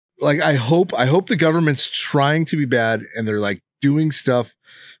like, I hope the government's trying to be bad and they're like doing stuff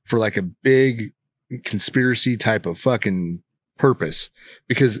for like a big conspiracy type of fucking purpose.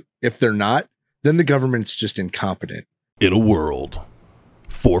 Because if they're not, then the government's just incompetent. In a world,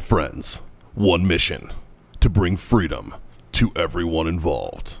 4 friends, 1 mission, to bring freedom to everyone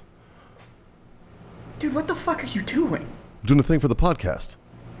involved. Dude, what the fuck are you doing? I'm doing a thing for the podcast.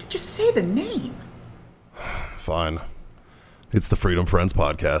 Just say the name. Fine. It's the Freedom Friends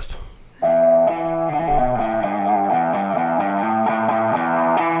Podcast.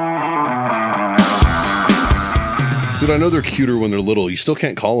 Dude, I know they're cuter when they're little. You still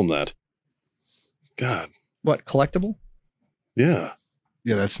can't call them that. God. What, collectible? Yeah.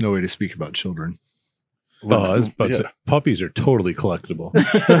 Yeah, that's no way to speak about children. Oh, I was about to say, puppies are totally collectible.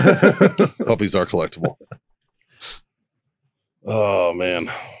 Puppies are collectible. Oh,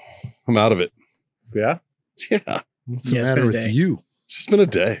 man. I'm out of it. Yeah? Yeah. What's the matter with you? It's just been a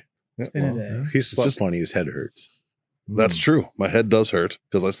day. It's been a day. He slept funny. His head hurts. That's true. My head does hurt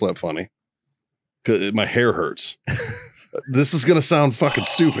because I slept funny. 'Cause my hair hurts. This is going to sound fucking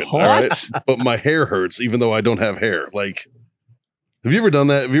stupid. All right? But my hair hurts even though I don't have hair. Like, have you ever done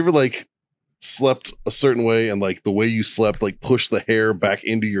that? Have you ever like slept a certain way and like the way you slept, like push the hair back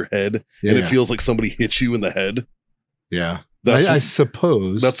into your head and it feels like somebody hit you in the head? Yeah. I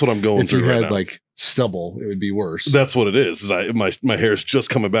suppose that's what I'm going through. If you right had now. like stubble, it would be worse. That's what it is. My hair's just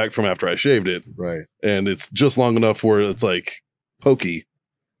coming back from after I shaved it. Right. And it's just long enough where it's like pokey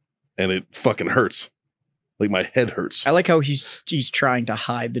and it fucking hurts. Like my head hurts. I like how he's trying to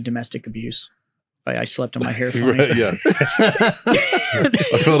hide the domestic abuse. I slept on my hair funny. Right, yeah.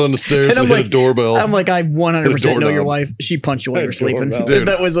 I fell down the stairs and hit a doorbell. I'm like, I 100% know your wife. She punched you while you were sleeping. Dude.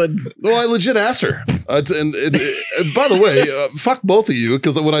 That was a... Well, I legit asked her. And by the way, fuck both of you,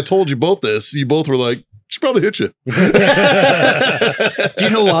 because when I told you both this, you both were like, she probably hit you. Do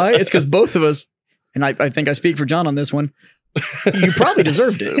you know why? It's because both of us, and I think I speak for John on this one, you probably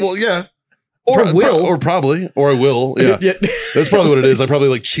deserved it. Well, yeah. Or I will. Or will. Yeah. That's probably what it is. I probably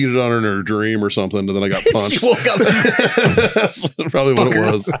like cheated on her in her dream or something, and then I got punched. She woke up. That's probably what it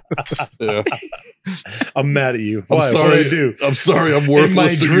was. Yeah. I'm mad at you. I'm sorry. I'm sorry. I'm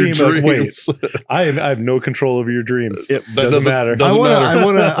worthless in your dreams. I have no control over your dreams. It doesn't matter. I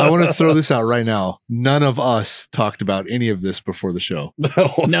want to throw this out right now. None of us talked about any of this before the show.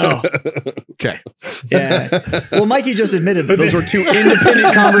 No. Okay. Yeah. Well, Mikey just admitted that those were 2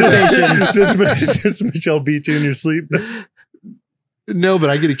 independent conversations. Does Michelle beat you in your sleep? No, but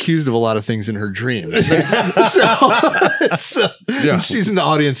I get accused of a lot of things in her dreams. So yeah. She's in the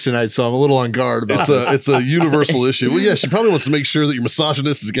audience tonight, so I'm a little on guard about this. It's a universal issue. Well, yeah, she probably wants to make sure that your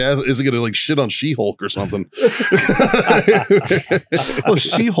misogynist isn't going to like shit on She-Hulk or something. Well,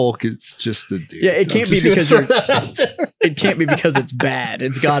 She-Hulk is just a dude. Yeah, it can't be because it can't be because it's bad.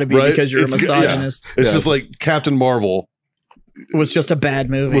 It's got to be because you're a misogynist. Yeah. It's just like Captain Marvel was just a bad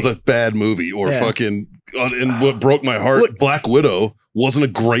movie. Was a bad movie, or fucking. And what broke my heart, look, Black Widow wasn't a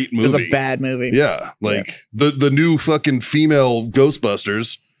great movie. It was a bad movie. Yeah, like the new fucking female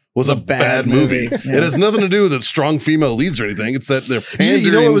Ghostbusters was a bad movie. Yeah. It has nothing to do with the strong female leads or anything. It's that they're pandering.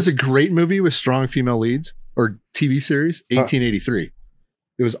 You know what was a great movie with strong female leads or TV series? 1883.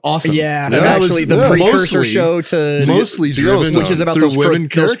 It was awesome. Yeah, actually the precursor show to Yellowstone, which is about those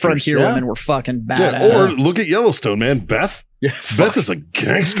frontier women were fucking badass. Yeah, or look at Yellowstone, man. Beth. Yeah, Beth is a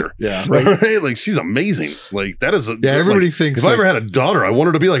gangster. Yeah, right. Like she's amazing. Like that is. Everybody thinks. If I ever had a daughter, I want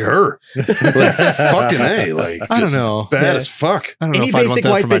her to be like her. Like fucking A. Like I don't know. Bad as fuck. I don't know. Any basic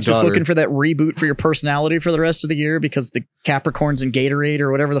white bitch is looking for that reboot for your personality for the rest of the year because the Capricorns and Gatorade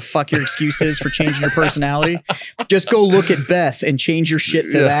or whatever the fuck your excuse is for changing your personality. Just go look at Beth and change your shit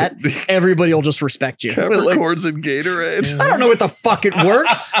to that. Everybody will just respect you. Capricorns and Gatorade. I don't know what the fuck it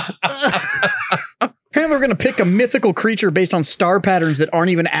works. Apparently, we're going to pick a mythical creature based on star patterns that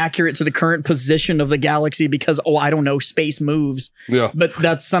aren't even accurate to the current position of the galaxy because, I don't know, space moves. Yeah. But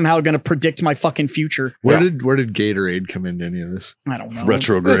that's somehow going to predict my fucking future. Where did Gatorade come into any of this? I don't know.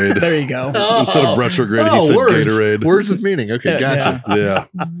 Retrograde. There you go. Instead of retrograde, he said words. Gatorade. Words with meaning. Okay, gotcha. Yeah.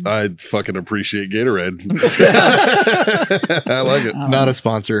 I fucking appreciate Gatorade. I like it. Not a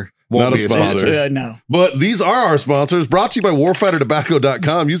sponsor. Not a sponsor. No. But these are our sponsors, brought to you by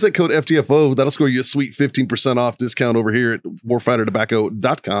warfightertobacco.com. Use that code FTFO. That'll score you a sweet 15% off discount over here at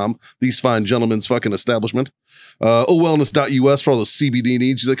warfightertobacco.com. These fine gentlemen's fucking establishment. Owellness.us for all those CBD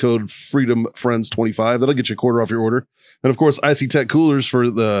needs. Use that code FreedomFriends25. That'll get you a quarter off your order. And of course, Icy Tech coolers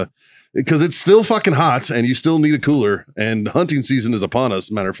because it's still fucking hot and you still need a cooler. And hunting season is upon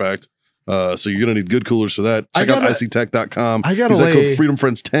us, matter of fact. So you're going to need good coolers for that. Check out icytech.com. I got to lay code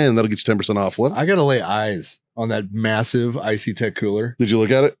FreedomFriends10. That'll get you 10% off. What? I got to lay eyes on that massive Icy Tech cooler. Did you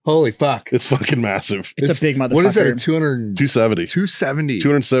look at it? Holy fuck. It's fucking massive. It's a big motherfucker. What is that? 270.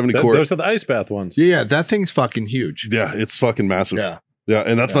 270 quart. Those are the ice bath ones. Yeah, that thing's fucking huge. Yeah, it's fucking massive. Yeah. Yeah,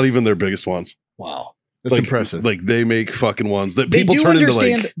 and that's not even their biggest ones. Wow. That's impressive. Like they make fucking ones that They people do turn into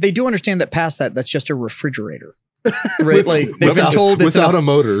understand. like. They do understand that past that's just a refrigerator, right? Like they've been Without- told it's without a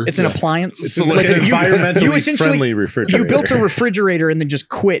motor. It's an appliance. It's Like, like you- environmentally you essentially- friendly refrigerator. You built a refrigerator and then just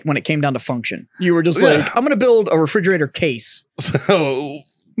quit when it came down to function. You were just Yeah. like, I'm going to build a refrigerator case. So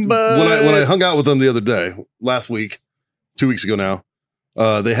But when I hung out with them the other day, last week, 2 weeks ago now,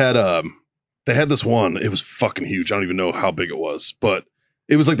 they had this one. It was fucking huge. I don't even know how big it was, but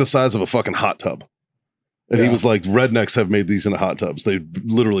it was like the size of a fucking hot tub. And he was like, rednecks have made these into hot tubs. They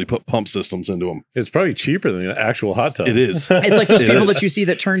literally put pump systems into them. It's probably cheaper than an actual hot tub. It is. it's like those It people is. that you see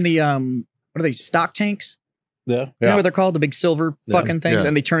that turn the what are they, stock tanks? Yeah. You know what they're called? The big silver fucking things. Yeah.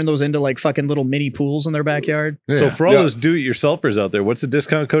 And they turn those into like fucking little mini pools in their backyard. So Yeah. for all those do-it-yourselfers out there, what's the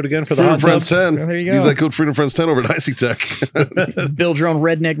discount code again for the Freedom hot Friends tubs? 10. There you go. Use that code Freedom Friends 10 over at Icy Tech. Build your own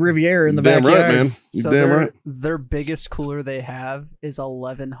redneck Riviera in the Damn backyard. right, man. You So damn their, right. their biggest cooler they have is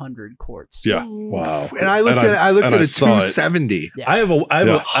 1,100 quarts. Yeah. Wow. And I looked at a saw it. 270. I have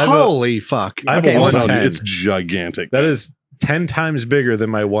a Holy fuck. I have Okay, a I'm hold on. telling you, 110. it's gigantic. That is 10 times bigger than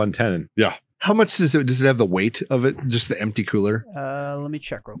my 110. How much does it have the weight of it? Just the empty cooler? Let me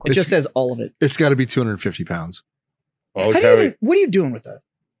check real It quick. just says all of it. It's got to be 250 pounds. How do you Okay. even, what are you doing with that?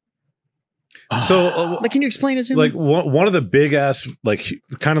 So Like, can you explain it to me? like one of the big ass, like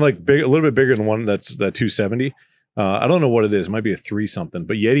kind of like big, a little bit bigger than one that's that 270. I don't know what it is. It might be a 3 something,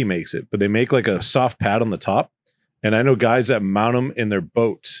 but Yeti makes it. But they make like a soft pad on the top. And I know guys that mount them in their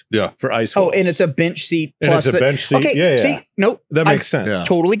boats. Yeah. For ice. Oh, walls. and it's a bench seat And plus it's a the- bench seat. Okay, Yeah, yeah. see, nope. That I makes sense. Yeah.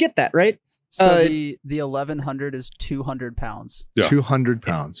 totally get that, right? So the 1,100 is 200 pounds. Yeah. 200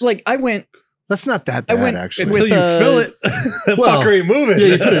 pounds. Like I went That's not that I bad, went actually. Until with, you fill it, the well, fucker ain't moving.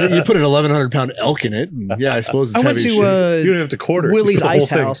 Yeah, you put an 1,100 pound elk in it. And yeah, I suppose it's I went heavy to shit. You don't have to quarter it. Willie's The whole Ice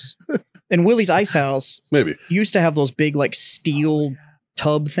thing. House. And Willie's Ice House Maybe. used to have those big like steel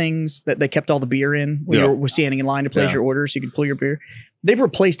tub things that they kept all the beer in when Yeah. you were standing in line to place Yeah. your order so you could pull your beer. They've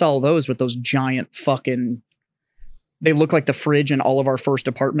replaced all of those with those giant fucking, they look like the fridge in all of our first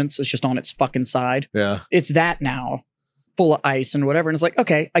apartments. It's just on its fucking side. Yeah. It's that now, full of ice and whatever. And it's like,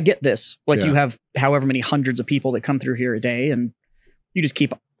 okay, I get this. Like Yeah. you have however many hundreds of people that come through here a day and you just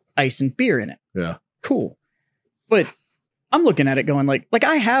keep ice and beer in it. Yeah. Cool. But I'm looking at it going like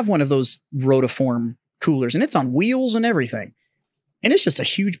I have one of those rotiform coolers and it's on wheels and everything. And it's just a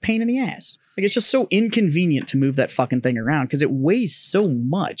huge pain in the ass. Like it's just so inconvenient to move that fucking thing around because it weighs so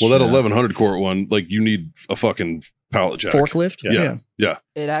much. Well, that 1,100 quart one, like you need a fucking pallet jack. Forklift? Yeah.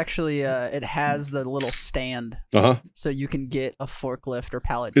 It actually it has the little stand, Uh-huh. so you can get a forklift or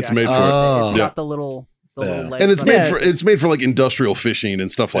pallet. It's jack. made for Oh. It's Yeah. got the little Yeah. legs And it's on made it. Yeah. for like industrial fishing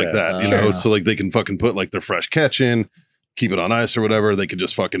and stuff like Yeah. that. You Sure. know, so like they can fucking put like their fresh catch in, keep it on ice or whatever. They could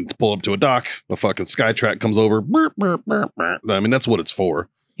just fucking pull up to a dock. A fucking Skytrack comes over. Burp, burp, burp, burp. I mean, that's what it's for.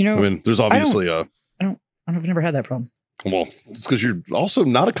 You know, I mean, there's obviously I've never had that problem. well, it's because you're also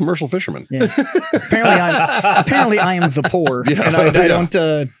not a commercial fisherman. Yeah. apparently I am the poor. Yeah. And I Yeah. don't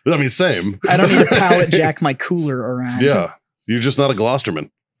I mean, same. I don't need to pallet jack my cooler around. Yeah. You're just not a Gloucesterman.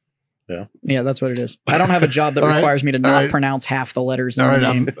 Yeah, that's what it is. I don't have a job that All right. requires me to All not right. pronounce half the letters in All the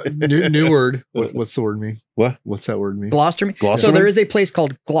right. name. New word. What's the word mean? What? What's that word mean? Gloucester. So Gloucesterman? there is a place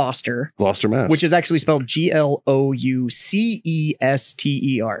called Gloucester, Gloucester, Mass. which is actually spelled Gloucester.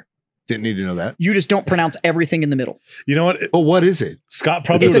 Didn't need to know that. You just don't pronounce everything in the middle. You know what? But what is it? Scott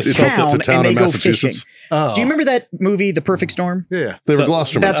probably It's a would have town, it's a town and they in go Massachusetts. fishing. Oh. Do you remember that movie, The Perfect Storm? Yeah. They were So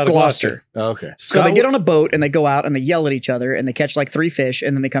Gloucestermen. That's Out of Gloucester. Oh, okay. So Scott they get on a boat and they go out and they yell at each other and they catch like 3 fish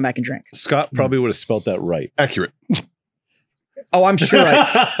and then they come back and drink. Scott probably would have spelt that right. Accurate. Oh, I'm sure.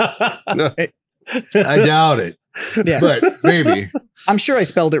 I I doubt it. Yeah. But maybe. I'm sure I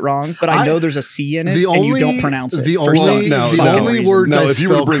spelled it wrong, but I know there's a C in it, The and you only- don't pronounce it. the for only- some now- fucking the only reason. words Now, I if you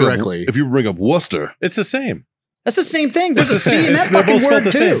were to spell bring correctly. up, if you bring up Worcester, It's the same. That's the same thing. There's a It's the C in same. that They're fucking both spelled word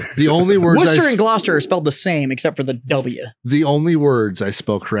the too. same. The only words Worcester I and Gloucester are spelled the same except for the W. the only words I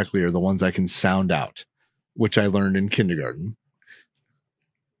spell correctly are the ones I can sound out, which I learned in kindergarten.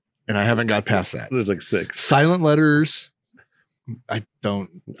 And I haven't got past that. There's like 6. Silent letters, I don't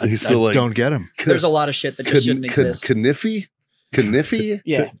get them. There's a lot of shit that just shouldn't exist. Kniffy? Kniffy?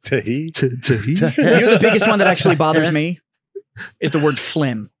 Yeah. Tahi. You know the biggest one that actually bothers me is the word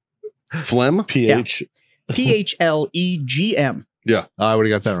phlegm. Phlegm? PH. PHLEGM. Yeah. I would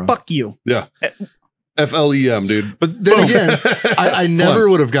have got that wrong. Fuck you. Yeah. FLEM, dude. But then Boom. again, I never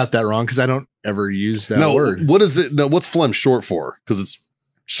would have got that wrong because I don't ever use that No, word. what is it? No, what's phlegm short for? Because it's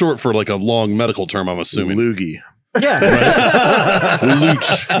short for like a long medical term, I'm assuming. Loogie. Yeah.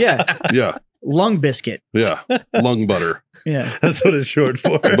 Looch. Yeah. Yeah. Lung biscuit. Yeah. Lung butter. Yeah. That's what it's short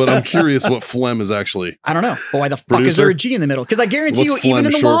for. But I'm curious what phlegm is actually. I don't know. But why the fuck is Producer? there a G in the middle? Because I guarantee What's you, even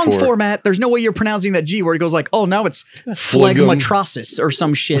in phlegm the short long for? format, there's no way you're pronouncing that G where it goes like, oh, now it's phlegmatrosis or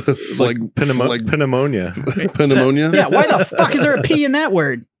some shit. Pneumonia. Pneumonia? Yeah. Why the fuck is there a P in that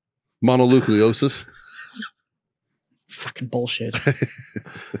word? Mononucleosis? Fucking bullshit.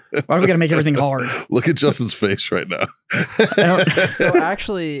 Why do we got to make everything hard? Look at Justin's face right now. So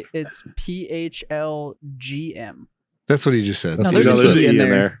actually, it's PHLGM. That's what he just said. No, You there's know, an there's E an in E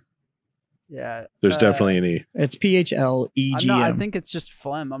there. Yeah. There's definitely an E. It's PHLEGM. I think it's just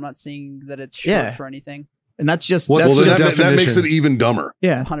phlegm. I'm not seeing that it's short Yeah. for anything. And that's just, What's that's Well, the then just that makes it definition? even dumber.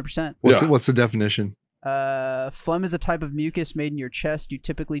 yeah. 100%. What's the definition? Phlegm is a type of mucus made in your chest. You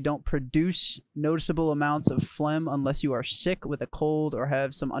typically don't produce noticeable amounts of phlegm unless you are sick with a cold or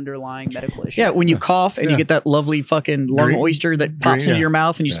have some underlying medical issue. Yeah, when you cough and you Yeah. get that lovely fucking lung Green- oyster that pops into yeah. your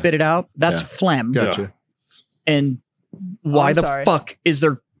mouth and you Yeah. spit it out, that's Yeah. phlegm. Gotcha. And why I'm the sorry. fuck is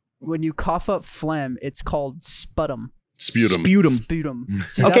there When you cough up phlegm, it's called sputum. Sputum. Sputum.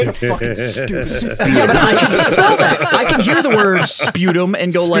 See, Okay. that's a fucking stupid. Yeah, but I can spell that. I can hear the word sputum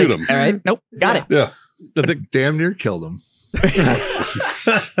and go Sputum. like, all right, nope, got it. Yeah. Damn near killed him.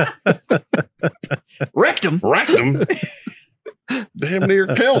 Rectum. Racked him. Damn near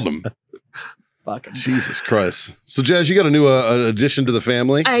killed him. Fucking. Jesus Christ. So, Jazz, you got a new addition to the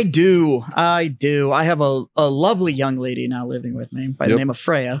family? I do. I have a lovely young lady now living with me by the Yep. name of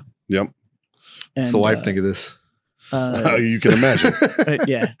Freya. Yep. And, What's the wife think of this? You can imagine.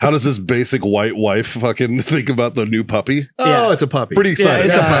 Yeah. How does this basic white wife fucking think about the new puppy? Yeah. Oh, it's a puppy. Pretty excited.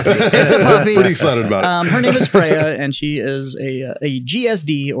 it's a puppy. It's a puppy. Pretty excited about it. Her name is Freya, and she is a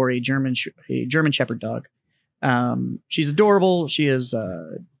GSD or a German Shepherd dog. She's adorable. She is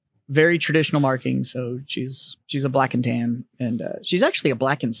very traditional marking, so she's a black and tan, and she's actually a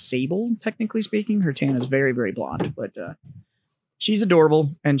black and sable, technically speaking. Her tan is very, very blonde, but she's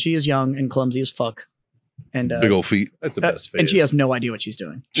adorable, and she is young and clumsy as fuck. And Big old feet. That's the best phase. and she has no idea what she's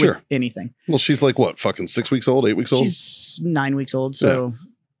doing. with Sure. anything. Well, she's like what? Fucking 6 weeks old, 8 weeks old? She's 9 weeks old, so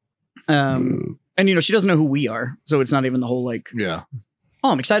and you know she doesn't know who we are, so it's not even the whole like, Yeah. oh,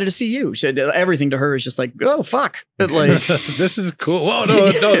 I'm excited to see you. Everything to her is just like, oh fuck, but like This is cool. Oh, no,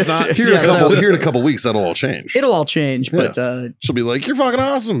 it's not. Here, Yeah, here in a couple weeks, that'll all change. it'll all change. But She'll be like, "You're fucking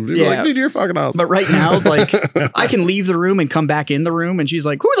awesome." You're Yeah. like, "Dude, you're fucking awesome." but right now, like I can leave the room and come back in the room, and she's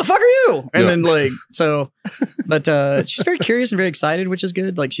like, who the fuck are you? And Yeah. then like so, but she's very curious and very excited, which is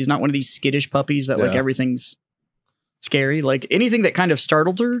good. Like she's not one of these skittish puppies that like Yeah. everything's scary. Like anything that kind of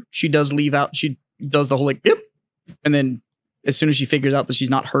startled her, she does leave out. She does the whole like yep, and then as soon as she figures out that she's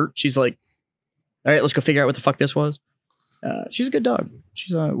not hurt, she's like, all right, let's go figure out what the fuck this was. She's a good dog.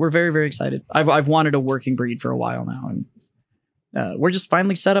 She's we're very, very excited. I've wanted a working breed for a while now, and we're just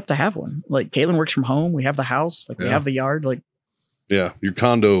finally set up to have one. Like Caitlin works from home. We have the house. Like we Yeah. have the yard. Like Yeah, your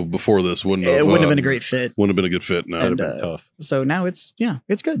condo before this wouldn't it have. wouldn't have been a great fit. Wouldn't have been a good fit. No. And, Been tough. So now it's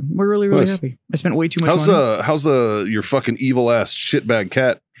good. We're really, really Nice. happy. I spent way too much How's money. how's your fucking evil ass shitbag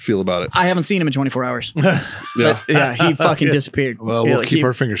cat feel about it? I haven't seen him in 24 hours. Yeah. But, yeah, he fucking disappeared. Well, Yeah, we'll like, keep he-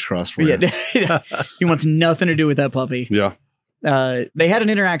 our fingers crossed for you. Yeah, he wants nothing to do with that puppy. Yeah. They had an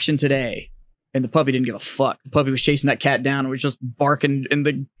interaction today, and the puppy didn't give a fuck. The puppy was chasing that cat down and was just barking, and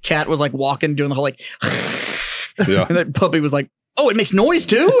the cat was like walking, doing the whole like, Yeah. and that puppy was like, "Oh, it makes noise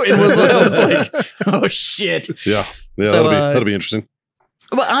too." It was like, I was like, "Oh shit!" Yeah. Yeah. So, that'll be interesting.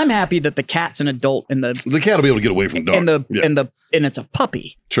 But I'm happy that the cat's an adult and the The cat will be able to get away from dog. and it's a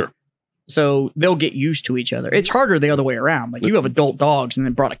puppy, Sure. so they'll get used to each other. It's harder the other way around. Like you have adult dogs and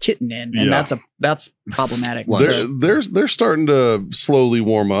then brought a kitten in, and Yeah. that's problematic. They're- So They're starting to slowly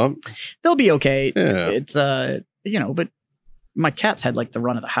warm up. they'll be okay. Yeah. It's but my cat's had like the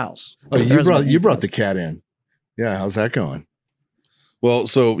run of the house. Oh, There you hasn't brought been you anything brought the else. cat in. Yeah, how's that going? Well,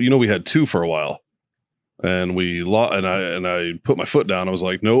 so we had two for a while, and I put my foot down. I was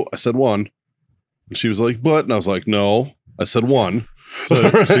like, no, I said one, and she was like, but, and I was like, no, I said one. So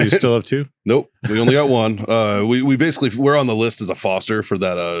you still have two? Nope, we only got one. We basically we're on the list as a foster for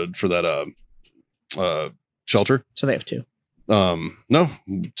that shelter. So they have two. No,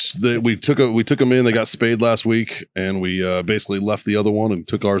 we took them in. They got spayed last week, and we basically left the other one and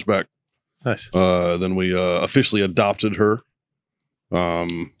took ours back. Nice. Then we officially adopted her,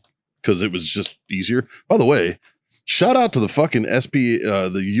 because it was just easier. By the way, shout out to the fucking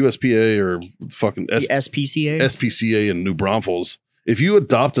the USPA or fucking The SPCA. SPCA in New Braunfels. If you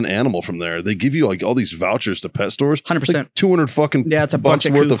adopt an animal from there, they give you like all these vouchers to pet stores. 100%. Like 200 fucking Yeah, it's a bucks bunch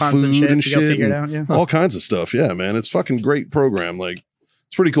of worth of coupons food and shit. and You gotta shit figure it and out. Yeah. all kinds of stuff. Yeah, man, it's fucking great program. Like,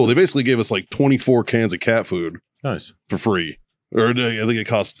 It's pretty cool. They basically gave us like 24 cans of cat food Nice. for free. Or I think it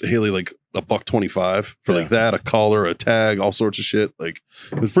cost Haley like $1.25 for like that, a collar, a tag, all sorts of shit. Like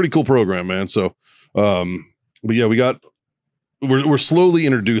it's a pretty cool program, man. So, but yeah, we're slowly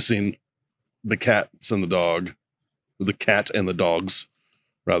introducing the cats and the dog, the cat and the dogs,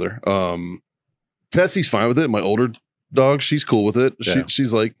 rather. Tessie's fine with it. My older dog, she's cool with it. Yeah.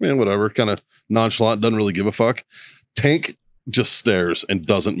 She's like, man, whatever, kind of nonchalant, doesn't really give a fuck. Tank just stares and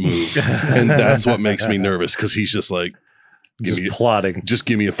doesn't move, and that's what makes me nervous because he's just like. Plotting. Just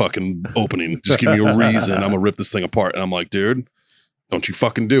give me a fucking opening. Just give me a reason. I'm gonna rip this thing apart. And I'm like, dude, don't you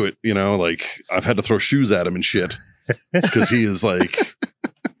fucking do it. You know, like I've had to throw shoes at him and shit because he is like,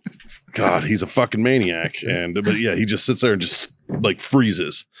 God, he's a fucking maniac. But yeah, he just sits there and just like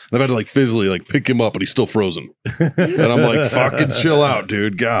freezes. And I've had to like physically like pick him up, and he's still frozen. And I'm like, fucking chill out,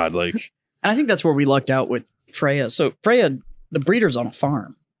 dude. God, like. And I think that's where we lucked out with Freya. So Freya, the breeder's on a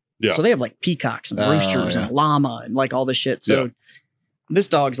farm. Yeah. So they have like peacocks and roosters and a llama and like all this shit. So this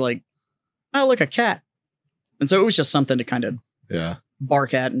dog's like, oh, look, a cat. And so it was just something to kind of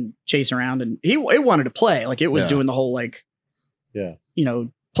bark at and chase around. And it wanted to play. Like it was doing the whole like, you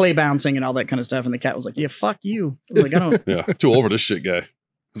know, play bouncing and all that kind of stuff. And the cat was like, yeah, fuck you. I was like, I don't. Too old for this shit guy.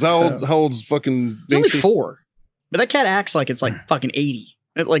 How old's fucking It's only 4. But that cat acts like it's like fucking 80.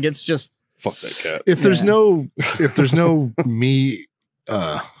 It's just. Fuck that cat. If there's no me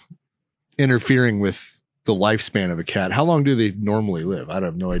interfering with the lifespan of a cat, how long do they normally live? I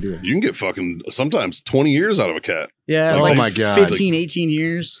have no idea. You can get fucking sometimes 20 years out of a cat. Yeah. Oh like my God. 15, 18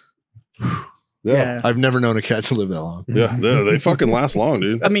 years. Yeah. I've never known a cat to live that long. Yeah. They fucking last long,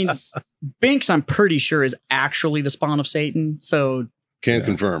 dude. I mean, Binks, I'm pretty sure, is actually the spawn of Satan. So Can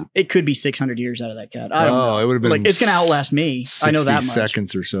confirm. it could be 600 years out of that cat. I don't know. It would have been Like it's going to outlast me. I know that much.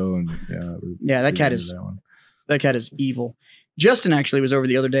 seconds or so. And that cat is that cat is evil. Justin actually was over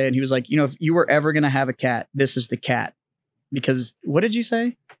the other day and he was like, you know, if you were ever going to have a cat, this is the cat. Because what did you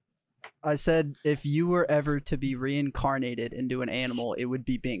say? I said if you were ever to be reincarnated into an animal, it would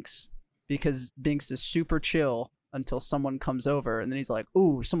be Binks. Because Binks is super chill until someone comes over and then he's like,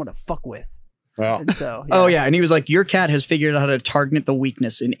 ooh, someone to fuck with. Wow. And so, Oh, yeah. And he was like, your cat has figured out how to target the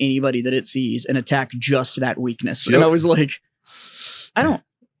weakness in anybody that it sees and attack just that weakness. Yep. And I was like,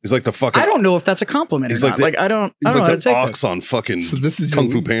 He's like the fucking. I don't know if that's a compliment or He's not. like I don't know He's how to like the take ox that. on fucking So this is Kung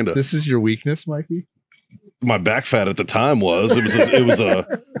Fu Panda. This is your weakness, Mikey? My back fat at the time was it was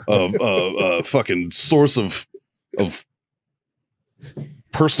a fucking source of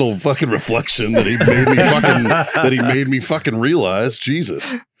personal fucking reflection that he made me fucking realize.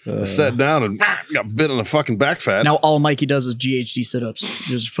 Jesus. I sat down and got bit on the fucking back fat. Now all Mikey does is GHD sit-ups.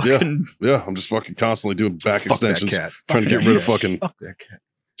 Just fucking. Yeah, I'm just fucking constantly doing back Fuck that extensions, cat. trying to get rid of fucking. Fuck that cat.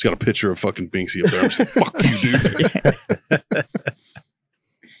 He's got a picture of fucking Binksy up there. I'm just like, fuck you,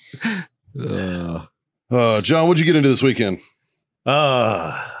 dude. John, what'd you get into this weekend?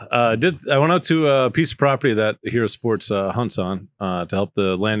 I went out to a piece of property that Hero Sports hunts on to help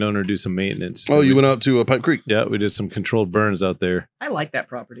the landowner do some maintenance. Oh, you went out to Pipe Creek. Yeah, we did some controlled burns out there. I like that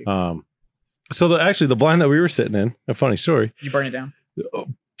property. So the blind that we were sitting in, a funny story. Did you burn it down?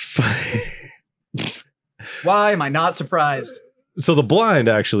 Why am I not surprised? So the blind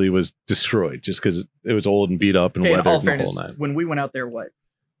actually was destroyed just because it was old and beat up and Okay, in weathered all and the fairness, whole nine. when we went out there,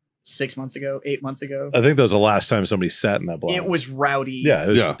 6 months ago, 8 months ago, I think that was the last time somebody sat in that blind. it was rowdy. Yeah, it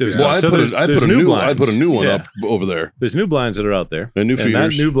was, Yeah. It was Well, tough. I'd So put a new one Yeah. up over there. There's new blinds that are out there. And new that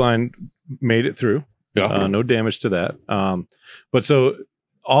feeders. new blind made it through. Yeah. No damage to that. But so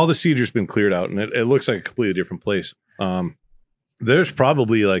all the cedar's been cleared out and it looks like a completely different place. There's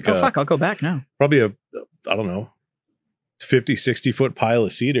probably like Oh, fuck. I'll go back now. probably I don't know, 50, 60 foot pile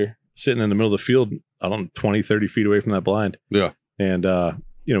of cedar sitting in the middle of the field, I don't know, 20, 30 feet away from that blind. Yeah. And,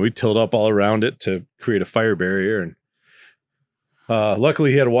 we tilled up all around it to create a fire barrier. And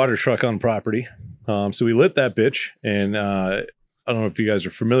luckily he had a water truck on property. So we lit that bitch. And I don't know if you guys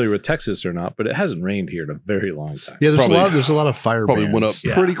are familiar with Texas or not, but it hasn't rained here in a very long time. Yeah, Probably- there's a lot of fire Probably bans. went up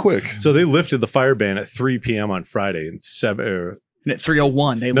pretty quick. So they lifted the fire ban at 3 p.m. on Friday and And at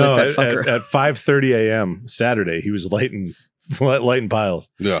 3:01, they no, lit that fucker. at 5:30 a.m. Saturday, he was lighting piles.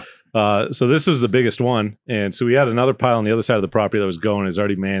 Yeah. So this was the biggest one. And so we had another pile on the other side of the property that was going, is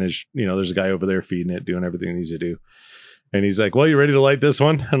already managed. There's a guy over there feeding it, doing everything he needs to do. And he's like, well, you ready to light this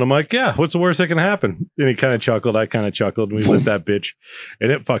one? And I'm like, yeah, what's the worst that can happen? And he kind of chuckled. I kind of chuckled. And we lit that bitch.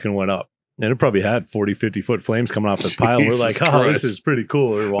 And it fucking went up. And it probably had 40, 50 foot flames coming off the pile. We're Jesus like, oh, Christ. this is pretty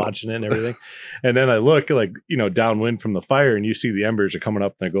cool. We're watching it and everything. And then I look downwind from the fire and you see the embers are coming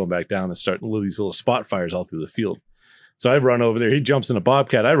up and they're going back down and starting these little spot fires all through the field. So I run over there. He jumps in a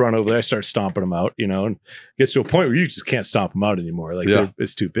bobcat. I run over there. I start stomping him out, and gets to a point where you just can't stomp him out anymore. Like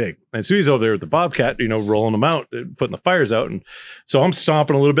it's too big. And so he's over there with the bobcat, rolling them out, putting the fires out. And so I'm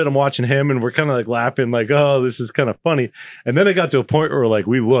stomping a little bit. I'm watching him, and we're kind of like laughing, like, oh, this is kind of funny. And then it got to a point where like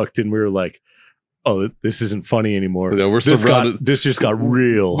we looked and we were like, oh, this isn't funny anymore. Yeah, we're surrounded. This just got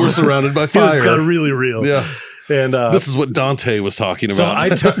real. We're surrounded by fire. It's got really real. Yeah. And this is what Dante was talking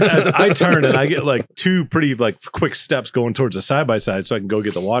about. So as I turn and I get like two pretty like quick steps going towards the side by side so I can go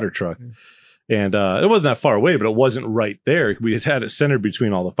get the water truck. And it wasn't that far away, but it wasn't right there. We just had it centered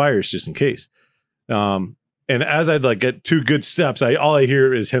between all the fires just in case. And as I'd like get 2 good steps, all I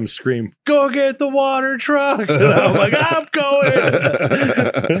hear is him scream, "Go get the water truck!" And I'm like, "I'm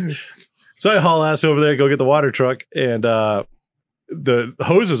going." So I haul ass over there, go get the water truck, and the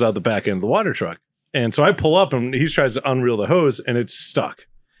hose was out the back end of the water truck. And so I pull up and he tries to unreel the hose and it's stuck.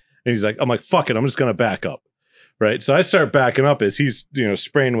 And he's like, I'm like, fuck it, I'm just going to back up. Right. So I start backing up as he's,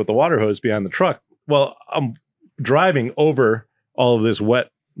 spraying with the water hose behind the truck. Well, I'm driving over all of this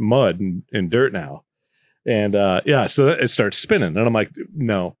wet mud and dirt now. And so it starts spinning. And I'm like,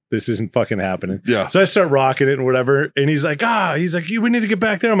 no, this isn't fucking happening. Yeah. So I start rocking it and whatever. And he's like, we need to get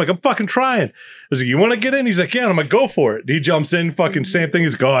back there. I'm like, I'm fucking trying. I was like, you want to get in? He's like, yeah. And I'm like, go for it. He jumps in, fucking same thing.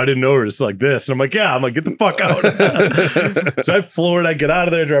 He's like, oh, I didn't know it's like this. And I'm like, yeah. I'm like, get the fuck out. So I floor it. I get out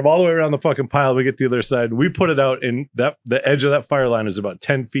of there, drive all the way around the fucking pile. We get to the other side. We put it out, and the edge of that fire line is about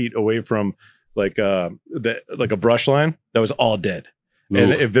 10 feet away from like a brush line that was all dead.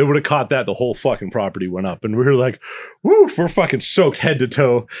 And if they would have caught that, the whole fucking property went up. And we were like, woo, we're fucking soaked head to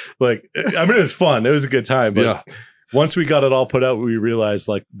toe. Like, I mean, it was fun. It was a good time. But once we got it all put out, we realized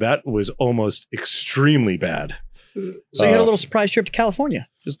like that was almost extremely bad. So you had a little surprise trip to California.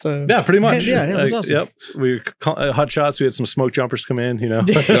 Just yeah, pretty much. Yeah, it was awesome. Yep. We hot shots. We had some smoke jumpers come in, Yeah,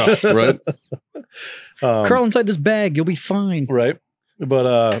 right. Curl inside this bag. You'll be fine. Right.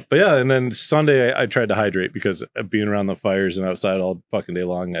 But yeah, and then Sunday I tried to hydrate because being around the fires and outside all fucking day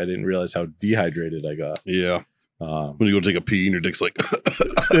long, I didn't realize how dehydrated I got. Yeah. When you go take a pee and your dick's like,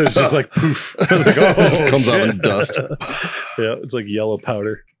 it was just like poof. Like, it just comes out in dust. Yeah, it's like yellow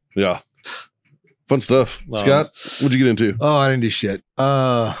powder. Yeah. Fun stuff. Scott, what'd you get into? Oh, I didn't do shit.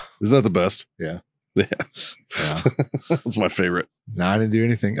 Isn't that the best? Yeah. Yeah. That's my favorite. No, I didn't do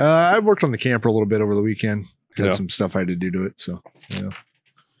anything. I worked on the camper a little bit over the weekend. Had some stuff I had to do to it. So, yeah.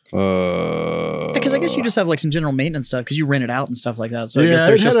 Because I guess you just have like some general maintenance stuff because you rent it out and stuff like that. So I guess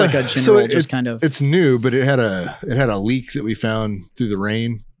there's just like a general, just kind of. It's new, but it had a leak that we found through the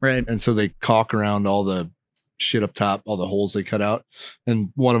rain, right? And so they caulk around all the shit up top, all the holes they cut out,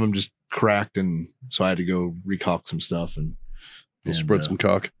 and one of them just cracked, and so I had to go recaulk some stuff and spread some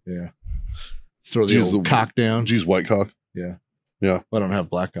caulk. Yeah, throw the old caulk down. Use white caulk. Yeah, yeah. Well, I don't have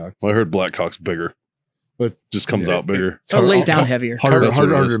black caulk. Well, I heard black caulk's bigger. But just comes out bigger. So it lays down heavier. Harder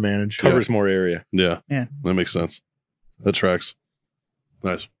to manage. Covers more area. Yeah. Yeah. That makes sense. That tracks.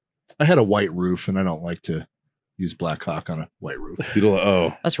 Nice. I had a white roof, and I don't like to use black caulk on a white roof. You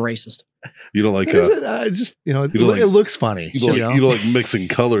don't that's racist. You don't like I just it looks funny. You don't like mixing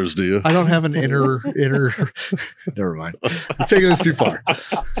colors, do you? I don't have an inner never mind. I'm taking this too far.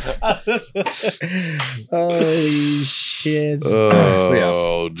 Holy shit.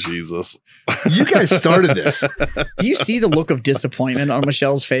 Oh, Jesus. You guys started this. Do you see the look of disappointment on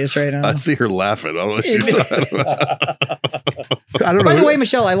Michelle's face right now? I see her laughing. I don't know what she's talking about. I don't know. By the way,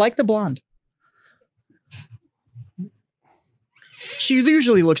 Michelle, I like the blonde. She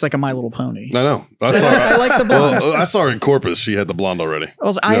usually looks like a My Little Pony. I know. I saw her. I like the blonde. Well, I saw her in Corpus. She had the blonde already.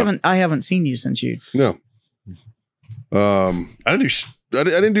 I haven't seen you since you. No. I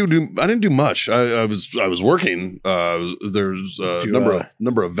didn't do much. I was working. There's a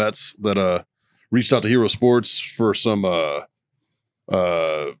number of vets that reached out to Hero Sports for some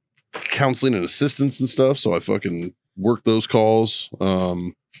counseling and assistance and stuff. So I fucking worked those calls.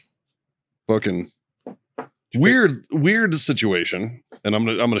 Fucking weird situation. And I'm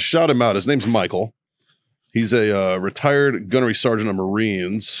gonna shout him out. His name's Michael. He's a retired gunnery sergeant of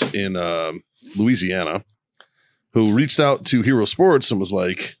Marines in Louisiana, who reached out to Hero Sports and was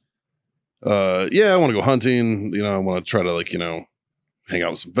like, yeah, I want to go hunting. I want to try to hang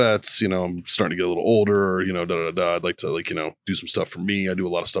out with some vets. I'm starting to get a little older, I'd like to do some stuff for me. I do a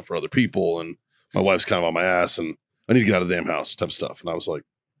lot of stuff for other people, and my wife's kind of on my ass, and I need to get out of the damn house type of stuff. And I was like,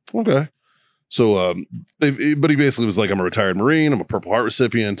 okay. So, but he basically was like, I'm a retired Marine. I'm a Purple Heart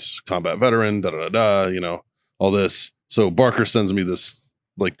recipient, combat veteran, all this. So Barker sends me this,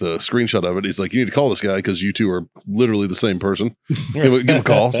 like the screenshot of it. He's like, you need to call this guy because you two are literally the same person. Give him a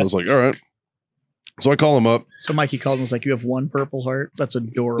call. So I was like, all right. So I call him up. So Mikey called and was like, "You have one Purple Heart? That's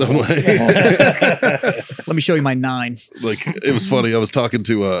adorable. I'm like- Let me show you my 9." Like, it was funny. I was talking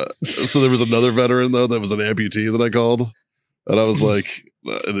to so there was another veteran though that was an amputee that I called, and I was like,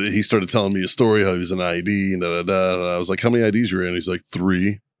 he started telling me a story how he was an ID and and I was like, how many IDs you in? He's like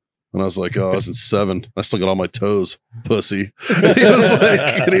 3. And I was like, oh, I was in 7. I still got all my toes, pussy.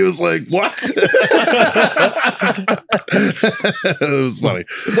 And he was like, what? It was funny.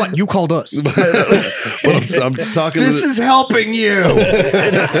 What? You called us? But I'm talking. This is helping you.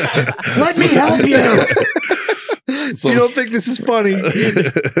 Let me help you. So, You don't think this is funny?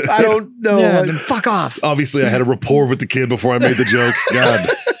 I don't know. Yeah, then fuck off. obviously, I had a rapport with the kid before I made the joke. God,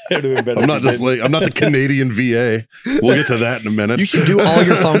 It would've been better I'm if not you just didn't. like I'm not the Canadian VA. We'll get to that in a minute. You should do all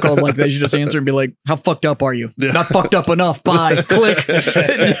your phone calls like that. You just answer and be like, "How fucked up are you? Yeah. Not fucked up enough." Bye. Click.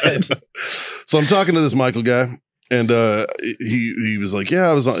 So I'm talking to this Michael guy, and he was like, yeah,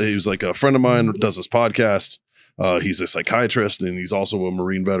 he was like, a friend of mine does this podcast. He's a psychiatrist, and he's also a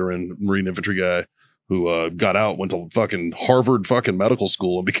Marine veteran, Marine infantry guy who got out, went to fucking Harvard fucking medical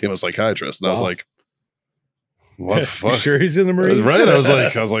school, and became a psychiatrist. And I was Wow. like, what the You fuck? sure he's in the Marines? Right? I was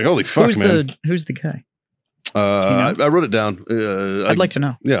like, holy fuck, man. Who's the guy? I wrote it down. I'd like to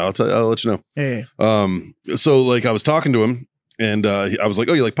know. Yeah, I'll let you know. Yeah. So like I was talking to him, and I was like,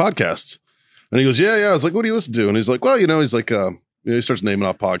 oh, you like podcasts? And he goes, yeah. I was like, what do you listen to? And he's like, well, he's like, he starts naming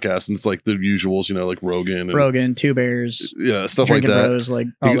off podcasts, and it's like the usuals, like Rogan, and, Rogan, Two Bears, yeah, stuff Drinking like that. Bros, like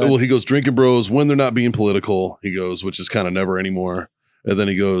all that. Well, he goes Drinking Bros when they're not being political. He goes, which is kind of never anymore. And then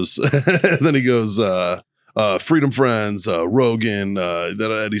he goes, Freedom Friends, Rogan.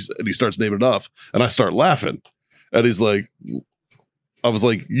 And he starts naming it off, and I start laughing. And he's like, I was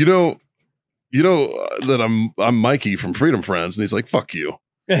like, that I'm Mikey from Freedom Friends, and he's like, fuck you.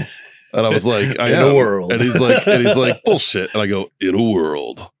 And I was like, I In know. a world. And he's like, bullshit. And I go, in a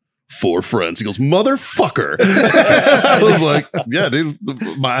world. 4 friends. He goes, motherfucker. I was like, yeah, dude,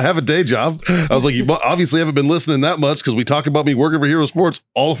 I have a day job. I was like, you obviously haven't been listening that much because we talk about me working for Hero Sports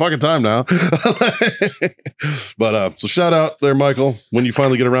all the fucking time now. But so shout out there, Michael, when you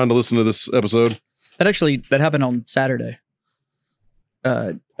finally get around to listen to this episode. That happened on Saturday.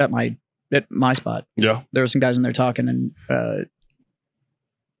 At my spot. Yeah. There were some guys in there talking, and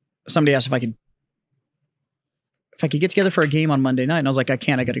somebody asked if I could get together for a game on Monday night. And I was like, I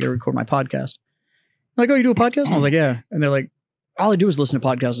can't. I got to go record my podcast. They're like, oh, you do a podcast? And I was like, yeah. And they're like, all I do is listen to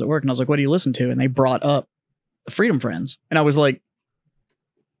podcasts at work. And I was like, what do you listen to? And they brought up the Freedom Friends. And I was like,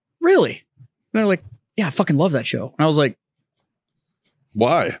 really? And they're like, yeah, I fucking love that show. And I was like,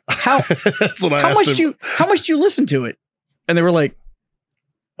 Why? How? That's what I how asked much him. how much do you listen to it? And they were like,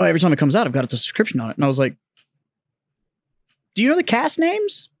 oh, every time it comes out, I've got a subscription on it. And I was like, do you know the cast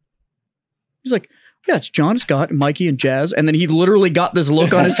names? He's like, yeah, it's John, Scott, Mikey, and Jazz. And then he literally got this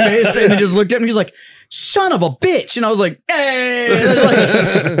look on his face, and he just looked at me. He's like, son of a bitch. And I was like, hey,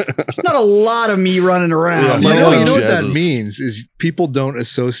 there's not a lot of me running around. Yeah, Like, You know like what that jazzes. means is people don't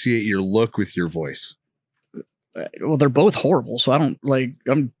associate your look with your voice. well, they're both horrible. So I don't like,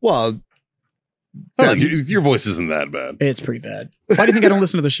 Well, I don't know, your voice isn't that bad. it's pretty bad. Why do you think I don't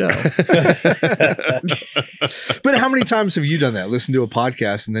listen to the show? but how many times have you done that? Listen to a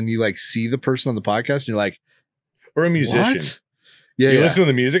podcast and then you like see the person on the podcast and you're like, Or a musician. what? Yeah, You yeah. listen to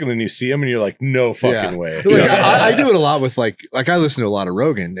the music and then you see him and you're like, no fucking Yeah. way. Like, Yeah. I do it a lot with like I listen to a lot of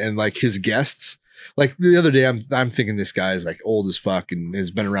Rogan and like his guests. Like the other day, I'm thinking this guy is like old as fuck and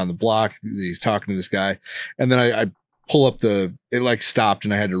has been around the block. He's talking to this guy, and then I pull up it like stopped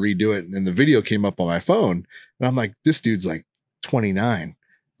and I had to redo it, and the video came up on my phone, and I'm like, this dude's like 29.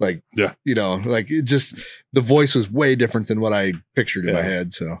 Like, Yeah. like it just the voice was way different than what I pictured in my Yeah.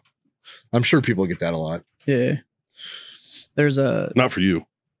 head. So I'm sure people get that a lot. Yeah. There's a, Not for you.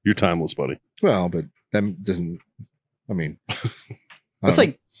 You're timeless, buddy. Well, but that doesn't. I mean, it's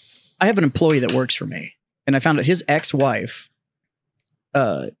like, I have an employee that works for me, and I found out his ex-wife,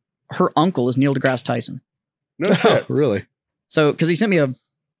 her uncle is Neil deGrasse Tyson. No shit. really. So, because he sent me a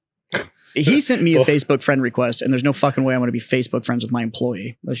Facebook friend request, and there's no fucking way I'm going to be Facebook friends with my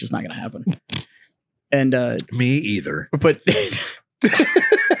employee. That's just not going to happen. And Me either.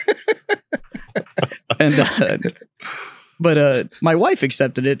 but my wife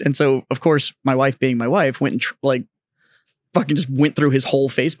accepted it, and so of course my wife, being my wife, went and fucking just went through his whole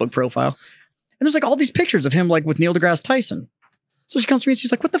Facebook profile, and there's like all these pictures of him like with Neil deGrasse Tyson. So she comes to me and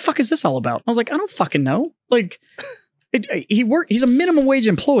she's like, "What the fuck is this all about?" I was like, "I don't fucking know." Like, he's a minimum wage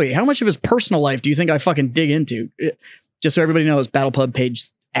employee. How much of his personal life do you think I fucking dig into? Just so everybody knows, Battle Pub page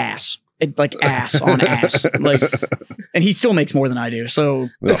ass. Like ass on ass. Like, and he still makes more than I do. So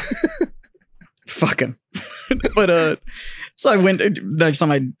Yeah. fuck him. But so I went next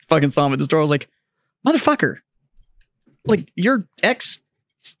time I fucking saw him at the store. I was like, motherfucker, like your ex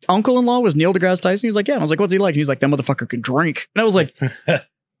uncle-in-law was Neil deGrasse Tyson. He was like, yeah. And I was like, what's he like? And he's like, that motherfucker can drink. And I was like,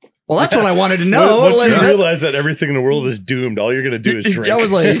 well, that's what I wanted to know. Once like, you realize that everything in the world is doomed, all you're going to do is drink. I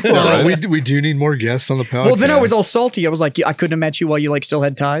was like, Well, we do need more guests on the podcast. well, then I was all salty. I was like, I couldn't have met you while you like still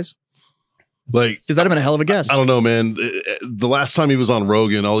had ties. Like, Because that'd have been a hell of a guest. I don't know, man. The last time he was on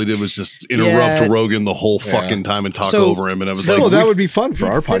Rogan, all he did was just interrupt Yeah. Rogan the whole fucking time and talk So- over him. And I was well, like, that would be fun for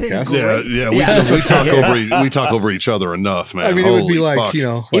our fit in podcast. great. yeah, Yeah, that's we talk over we talk over each other enough, man. I mean, it would be Holy like, fuck. you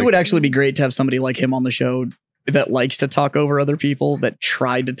know, It like, would actually be great to have somebody like him on the show that likes to talk over other people that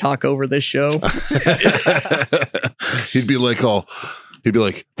tried to talk over this show. he'd be like,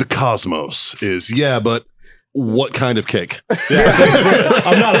 the cosmos is, yeah, but what kind of cake?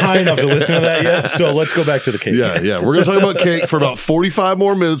 I'm not high enough to listen to that yet, so let's go back to the cake. Yeah. We're gonna talk about cake for about 45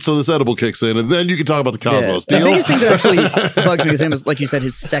 more minutes so this edible kicks in, and then you can talk about the cosmos. The Deal? biggest thing that actually bugs me with him is, like you said,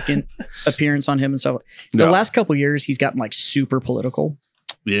 his second appearance on him and stuff. The Yeah. last couple years, he's gotten like super political.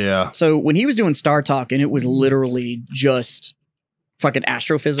 Yeah. So when he was doing Star Talk, and it was literally just fucking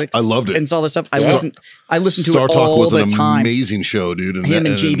astrophysics, I loved it. and all this stuff. I Yeah. listened to Star it Talk all was the an time. amazing show, dude. Him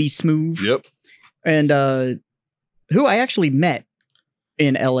and JB Smoove. Yep. And who I actually met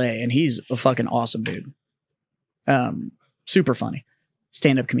in LA, and he's a fucking awesome dude. Super funny,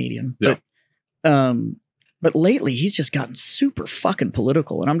 stand-up comedian. Yeah. But lately he's just gotten super fucking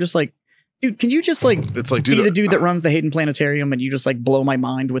political, and I'm just like, dude, can you just like It's like, be dude, the dude that runs the Hayden Planetarium, and you just like blow my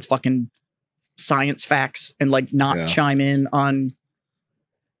mind with fucking science facts and like not Yeah. chime in on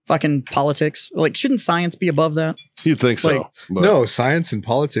fucking politics? Like, shouldn't science be above that? you'd think so. like, but- no, science and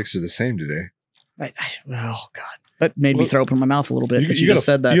politics are the same today. Oh god, that made me Well, throw up in my mouth a little bit. But you gotta- just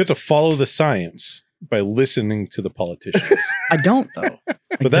said that. You have to follow the science by listening to the politicians. I don't though.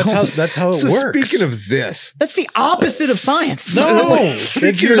 But that's how it So works. speaking of this, That's the opposite of science. no,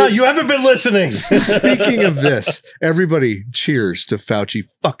 Speaking of- you haven't been listening. speaking of this, everybody cheers to Fauci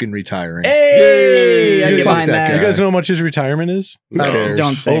fucking retiring. Hey, I Fuck get behind that that. You guys know how much his retirement is? Who cares?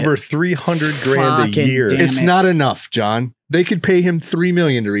 Don't say Over it. 300 grand a Fucking year. damn It's it. not enough, John. They could pay him $3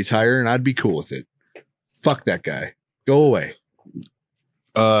 million to retire, and I'd be cool with it. Fuck that guy. Go away.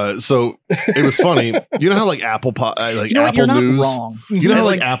 So it was funny. You know how like Apple You know what? Apple You're not News. wrong. You know how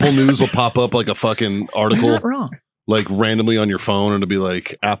like Apple News will pop up like a fucking You're article not wrong. like randomly on your phone, and it'll be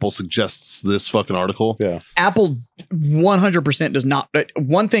like Apple suggests this fucking article. Yeah. Apple 100% does not.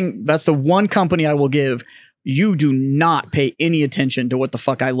 One thing, that's the one company I will give. You do not pay any attention to what the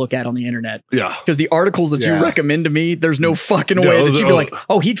fuck I look at on the internet. Yeah. Because the articles that Yeah. you recommend to me, there's no fucking No, way that you'd be oh. like,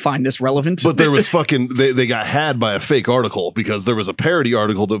 oh, he'd find this relevant. But there was fucking they got had by a fake article because there was a parody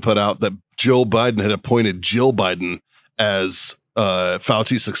article that put out that Joe Biden had appointed Jill Biden as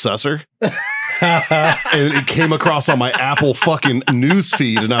Fauci's successor. And it came across on my Apple fucking news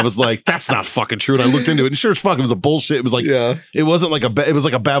feed, and I was like, "That's not fucking true." And I looked into it, and sure as fuck, it was a bullshit. It was like, Yeah. it wasn't like it was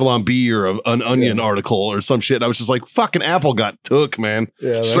like a Babylon Bee or an Onion article or some shit. And I was just like, "Fucking Apple got took, man.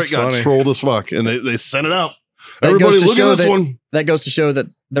 Yeah, that's Straight got funny. trolled as fuck." And they sent it out. That Everybody, goes to look show at this that- one. That goes to show that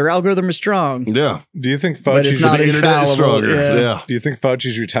their algorithm is strong. Yeah, Do you think But it's Fauci's not the internet is infallible, stronger. yeah. Yeah. Do you think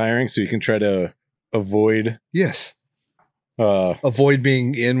Fauci's retiring so you can try to avoid Yes. uh Avoid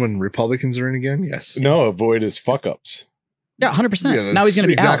being in when Republicans are in again? Yes. avoid his fuck ups? Yeah, 100%. Yeah, Now he's going to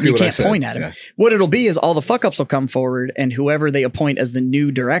be that's exactly out. You what I can't said. point at him. Yeah. What it'll be is all the fuck ups will come forward, and whoever they appoint as the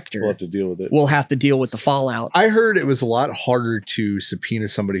new director We'll have to deal with it. will have to deal with the fallout. I heard it was a lot harder to subpoena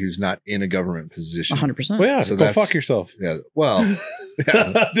somebody who's not in a government position. 100%. Well, yeah, So go that's- fuck yourself. Yeah. Well, I I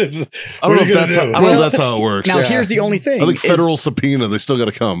don't know if that's how, I don't know if that's how it works. Now, Yeah. here's the only thing. I think is- federal subpoena, they still got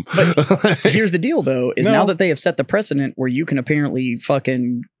to come. here's the deal, though, is No. now that they have set the precedent where you can apparently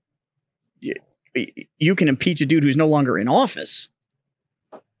fucking you can impeach a dude who's no longer in office.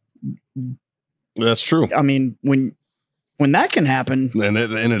 That's true. I mean, when that can happen, And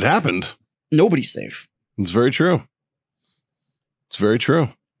it happened. nobody's safe. It's very true. It's very true.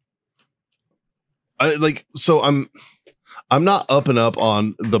 I'm not up and up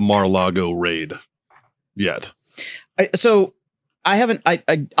on the Mar-a-Lago raid yet. I haven't. I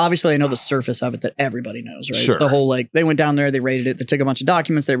obviously I know the surface of it that everybody knows, right? Sure. The whole like they went down there, they raided it, they took a bunch of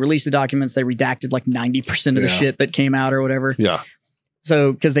documents, they released the documents, they redacted like 90% of the Yeah. shit that came out or whatever. Yeah.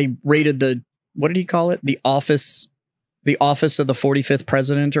 So because they raided the what did he call it? The office of the 45th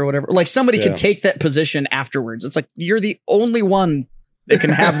president or whatever. Like somebody Yeah. could take that position afterwards. It's like you're the only one that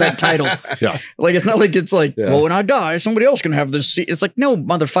can have that title. Yeah. Like it's not like it's like, Yeah. well, when I die, somebody else can have this seat. It's like, no,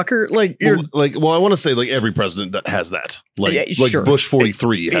 motherfucker. Like you're Well, I want to say like every president that has that. Like, Yeah, like sure. Bush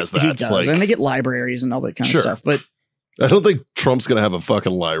 43 has that. He does, Like, and they get libraries and all that kind Sure. of stuff. But I don't think Trump's gonna have a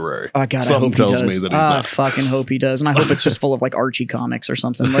fucking library. Oh God, Something I hope tells he does. me that he's I not. fucking hope he does, and I hope it's just full of like Archie comics or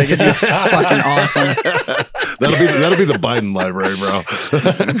something. Like it'd be fucking awesome. That'll be the Biden library, bro.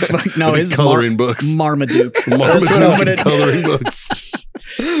 Fuck, no, his coloring books. Marmaduke. That's what I'm Marmaduke gonna and coloring books.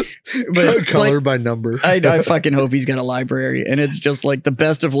 But Color like, by number. I fucking hope he's got a library, and it's just like the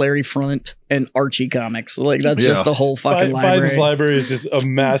best of Larry Flint and Archie comics. Like that's just the whole fucking library. Biden's library is just a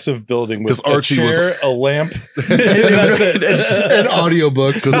massive building with 'Cause Archie a was- chair, a lamp, and that's it. And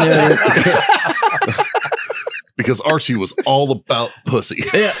audiobooks. Because Archie was all about pussy.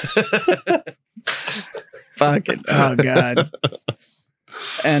 Yeah. Fucking oh God.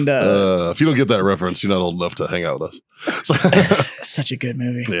 And If you don't get that reference, you're not old enough to hang out with us. So, such a good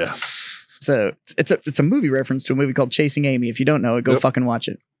movie. yeah. So it's a movie reference to a movie called Chasing Amy. If you don't know it, go fucking watch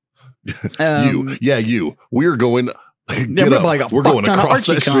it. You. We're going. Get we're up. buying a We're fuck going ton of across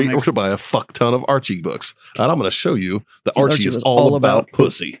Archie that street. comics. We're going to buy a fuck ton of Archie books. And I'm going to show you that Archie Archie is was all all about about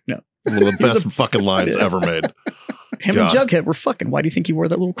pussy. No. One of the best fucking lines Yeah. ever made. Him God. and Jughead were fucking. Why do you think he wore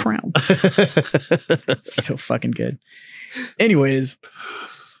that little crown? It's so fucking good. Anyways,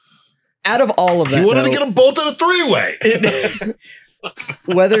 out of all of that, He wanted to though, get them both in a three-way.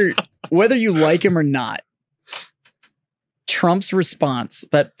 whether you like him or not, Trump's response,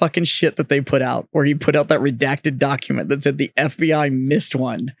 that fucking shit that they put out, where he put out that redacted document that said the FBI missed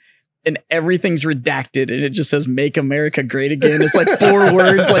one and everything's redacted and it just says "Make America Great Again." It's like 4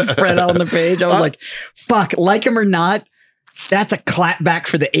 words like spread out on the page. I was like, fuck, like him or not, that's a clapback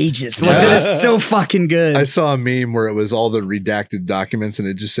for the ages. Like that is so fucking good. I saw a meme where it was all the redacted documents and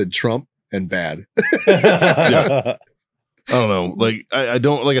it just said Trump and bad. Yeah. I don't know. Like I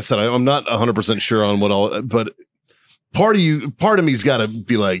don't. Like I said, I'm not 100% sure on what all. But part of me's got to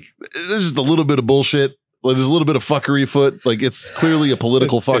be like, there's just a little bit of bullshit. Like, there's a little bit of fuckery afoot. Like it's clearly a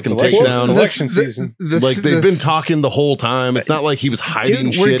political fucking election- takedown. election season. Like they've been talking the whole time. It's not like he was hiding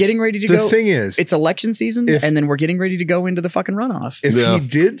Dude, shit. we're getting ready to The go. thing is, It's election season, If- and then we're getting ready to go into the fucking runoff. if Yeah. he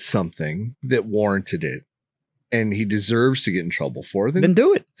did something that warranted it and he deserves to get in trouble for, Then then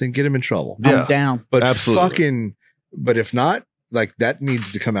do it. get him in trouble. Yeah. I'm down. But Absolutely. but if not, like that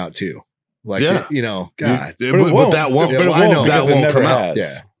needs to come out too. Like, Yeah. you know, God. Yeah, But it but won't. that won't. Yeah, But it well, I won't know. because That it won't never come out. has.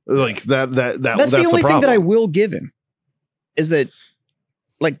 Yeah. Like that's That's the only thing that I will give him is that,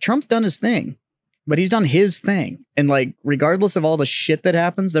 like, Trump's done his thing, but he's done his thing. And, like, regardless of all the shit that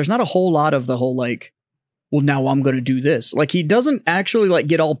happens, there's not a whole lot of the whole, like, well, now I'm going to do this. Like, he doesn't actually, like,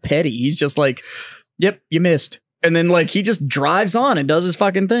 get all petty. He's just like, yep, you missed. And then, like, he just drives on and does his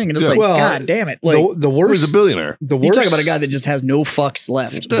fucking thing. And it's Yeah. like, Well, God damn it. Like, the He's worst, a billionaire. the you worst, talk about a guy that just has no fucks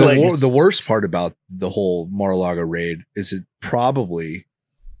left. The Like, the worst part about the whole Mar-a-Lago raid is it probably,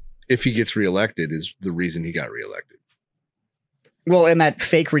 if he gets reelected, is the reason he got reelected. well, and that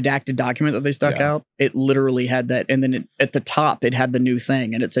fake redacted document that they stuck Yeah. out, it literally had that. And then at the top, it had the new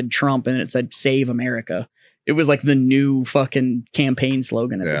thing and it said Trump and it said Save America. It was like the new fucking campaign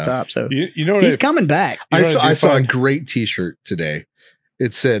slogan at the Yeah. top. So You know what? he's coming back. You know what I do I saw a find- great T-shirt today.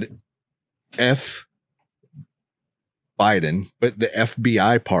 It said F Biden, but the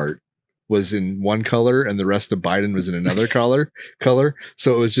FBI part was in one color and the rest of Biden was in another color.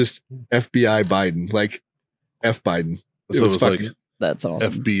 So it was just FBI Biden, like F Biden. So it was like fucking- That's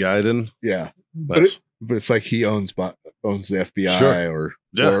awesome. FBI didn't. yeah, but it's like he owns the FBI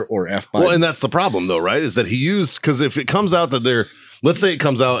Sure. or F Biden. Well, and that's the problem, though, right? Is that he used, because if it comes out that let's say it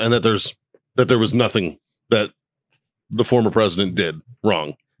comes out and that there was nothing that the former president did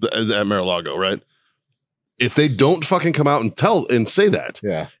wrong at Mar-a-Lago, right? If they don't fucking come out and say that,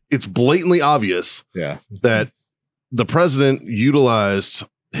 yeah, it's blatantly obvious yeah. that the president utilized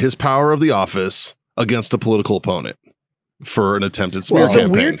his power of the office against a political opponent for an attempted smear Well, The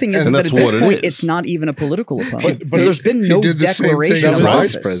campaign. weird thing is And that that's at this what it point, is. it's not even a political opponent. But Because there's been he no did the same declaration thing of as the vice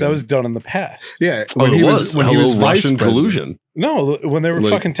office. president. that was done in the past. Yeah, Oh, it was when he was vice Russian president. collusion. No, when they were Like-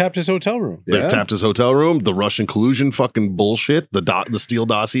 fucking tapped his hotel room. They Yeah. tapped his hotel room, the Russian collusion fucking bullshit, the Steele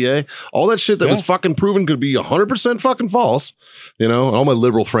dossier, all that shit that was Yeah. fucking proven could be 100% fucking false. You know, all my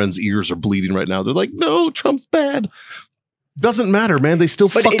liberal friends' ears are bleeding right now. They're like, no, Trump's bad. Doesn't matter, man. They still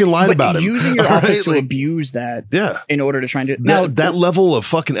fucking lied about him. Using your All right? office to Like, abuse that yeah. in order to try and do That level of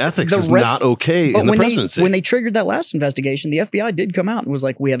fucking ethics the is rest- not okay but in the when presidency. when they triggered that last investigation, the FBI did come out and was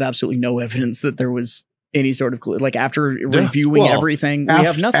like, we have absolutely no evidence that there was any sort of like after reviewing Well, everything, we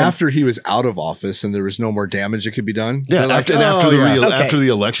have nothing. After he was out of office and there was no more damage that could be done. yeah, they're like, Okay. after the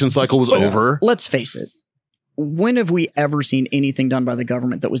election cycle was over. Let's face it. When have we ever seen anything done by the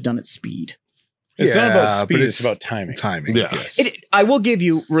government that was done at speed? It's not about Yeah, speed, but it's about timing. Timing. Yeah. Yes. I will give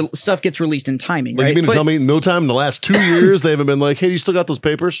you stuff gets released in timing, Like, right? you mean to But- tell me no time in the last 2 years they haven't been like, hey, you still got those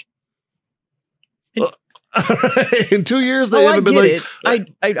papers? In 2 years, they Oh, I haven't been get like,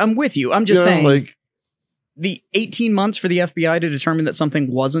 it. I'm with you. I'm just saying, like, the 18 months for the FBI to determine that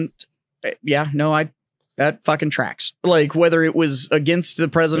something wasn't. That fucking tracks. Like, whether it was against the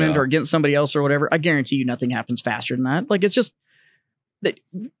president or against somebody else or whatever, I guarantee you nothing happens faster than that. Like, it's just that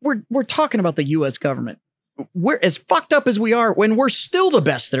we're talking about the U.S. government. We're as fucked up as we are when we're still the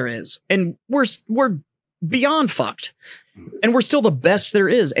best there is, and we're beyond fucked, and we're still the best there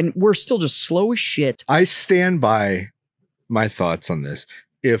is, and we're still just slow as shit. I stand by my thoughts on this.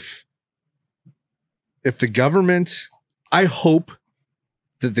 If the government, I hope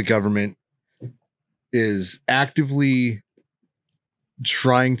that the government is actively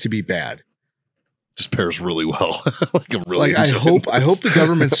trying to be bad. just pairs really well. I hope the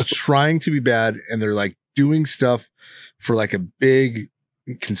government's trying to be bad, and they're like doing stuff for like a big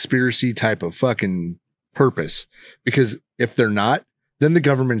conspiracy type of fucking purpose. Because if they're not, then the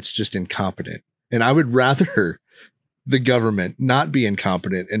government's just incompetent. And I would rather the government not be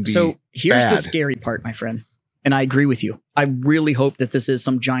incompetent and be So here's the bad. scary part, my friend. And I agree with you. I really hope that this is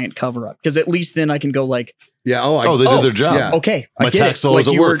some giant cover up, because at least then I can go like, Yeah. They did their job. Yeah. okay, My I get tax it. dollars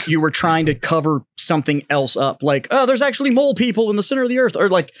Like at work. you were trying to cover something else up. Like, oh, there's actually mole people in the center of the earth, or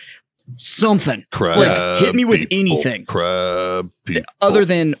like something. Crab Like, hit me with people. anything. Crab people. Other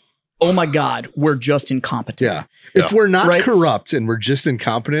than, oh my God, we're just incompetent. Yeah. If we're not Right. corrupt and we're just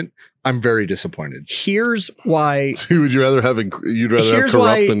incompetent, I'm very disappointed. Here's why. You'd rather have Here's corrupt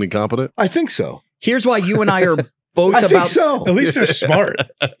why- than incompetent? I think so. Here's why you and I are both I think about. so. At least they're smart.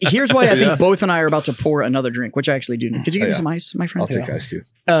 Here's why I think both and I are about to pour another drink, which I actually do. Could you give me yeah. some ice, my friend? I'll take ice too.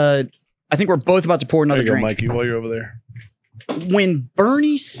 I think we're both about to pour There another you go, drink. Mikey, while you're over there. When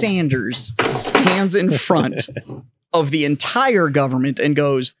Bernie Sanders stands in front of the entire government and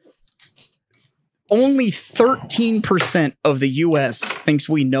goes, only 13% of the US thinks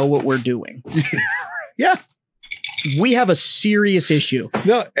we know what we're doing. Yeah. We have a serious issue.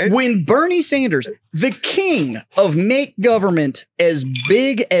 No. When Bernie Sanders, the king of make government as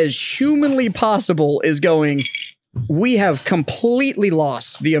big as humanly possible, is going, we have completely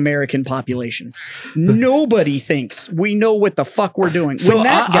lost the American population. Nobody thinks we know what the fuck we're doing. So When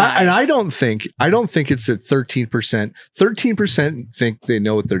that guy, I don't think it's at 13%. 13% think they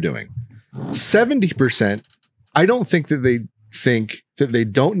know what they're doing. 70%, I don't think that they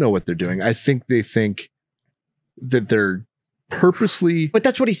don't know what they're doing. I think they think that they're purposely but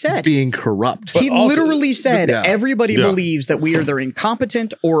that's what he said. being corrupt. He literally said yeah. everybody believes that we are either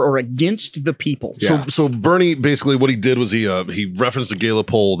incompetent or are against the people. Yeah. So Bernie, basically what he did was he referenced a Gallup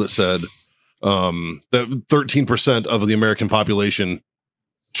poll that said that 13% of the American population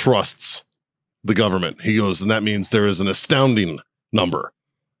trusts the government. He goes, and that means there is an astounding number.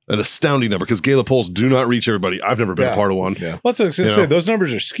 Because Gallup polls do not reach everybody. I've never been a part of one. Yeah. What's I was going to say? Those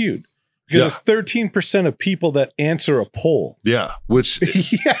numbers are skewed because it's 13% of people that answer a poll. Yeah, which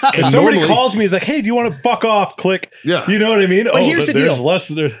If somebody calls me, is like, "Hey, do you want to fuck off?" Click. Yeah. You know what I mean? But here's the there's deal. Less,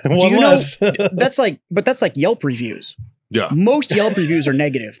 Do one you know less. that's like Yelp reviews. Yeah. Most Yelp reviews are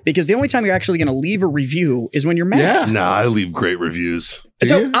negative because the only time you're actually going to leave a review is when you're mad. Yeah. Nah, I leave great reviews.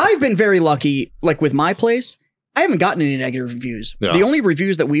 So I've been very lucky, like with my place, I haven't gotten any negative reviews. Yeah. The only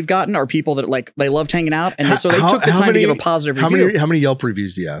reviews that we've gotten are people that like they loved hanging out, and so they took the how time many- to give a positive How review. many Yelp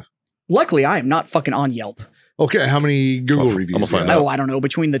reviews do you have? Luckily, I am not fucking on Yelp. Okay, how many Google I'm reviews? gonna do you find have? out. Oh, I don't know,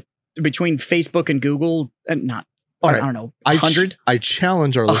 between Facebook and Google, and not. All I right. don't know, I 100,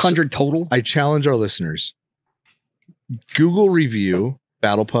 challenge our 100 total. I challenge our listeners. Google review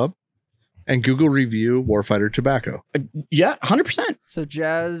Battle Pub and Google review Warfighter Tobacco. Yeah, 100%. So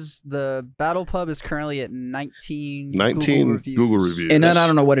Jazz, the Battle Pub is currently at 19 19 Google reviews. And then I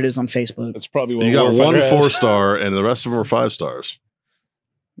don't know what it is on Facebook. That's probably what You got Warfighter one has. 4-star, and the rest of them are 5 stars.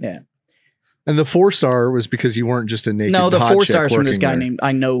 Yeah. And the 4-star was because you weren't just a naked No, the hot 4 chick stars from this working guy there. named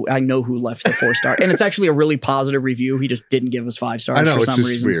I know who left the 4-star, and it's actually a really positive review. He just didn't give us 5 stars I know, for it's some just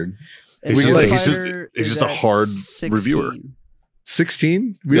reason. weird. He's He's just a hard reviewer.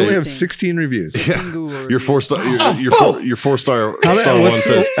 16? We only have 16 reviews. 16 Google Your 4-star, your 4-star one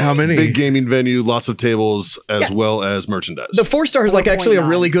says How many? big gaming venue, lots of tables, as well as merchandise. The 4 star is like actually a 4.9.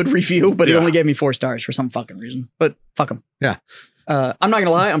 really good review, but he Yeah. only gave me 4 stars for some fucking reason. But fuck him. Yeah. I'm not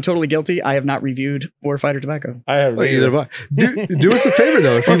gonna lie, I'm totally guilty. I have not reviewed Warfighter Tobacco. I have Like, either have I. Do us a favor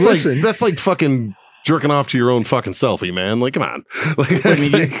though. If you that's listen, that's like fucking jerking off to your own fucking selfie, man. Like, come on. Like, that's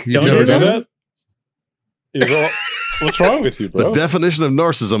mean, like You've Don't never do done that? it? What's wrong with you, the bro? definition of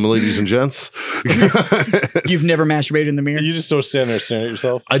narcissism, ladies and gents. You've never masturbated in the mirror? You just don't stand there staring at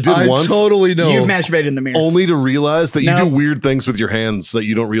yourself. I did I once, totally know. You've masturbated in the mirror. only to realize that No. you do weird things with your hands that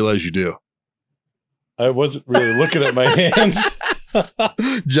you don't realize you do. I wasn't really looking at my hands.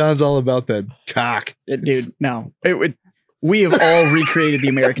 John's all about that cock. Dude, no. We have all recreated the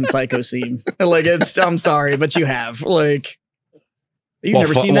American Psycho scene. Like, I'm sorry, but you have. Like, you've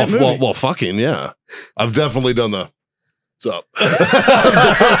never seen that movie. Well, fucking, yeah. I've definitely done the, what's up?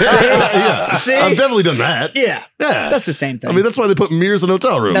 See? I've definitely done that. Yeah. Yeah. That's the same thing. I mean, that's why they put mirrors in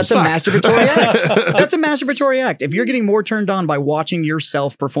hotel rooms. That's a masturbatory act. That's a masturbatory act. If you're getting more turned on by watching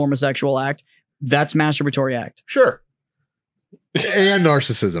yourself perform a sexual act, that's masturbatory act. Sure. And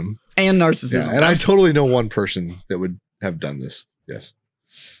narcissism. And narcissism. Yeah, and I totally know one person that would have done this. Yes.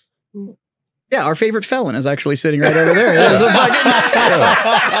 Yeah, our favorite felon is actually sitting right over there. That's what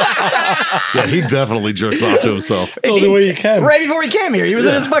Yeah, he definitely jerks off to himself. That's the only way you can. Right before he came here, he was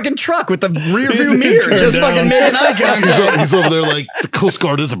in his fucking truck with the rear view mirror, just fucking making eye contact. He's over there like, the Coast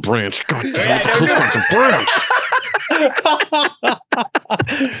Guard is a branch. God damn it, the Coast Guard's a branch.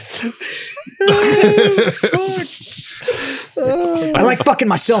 I like fucking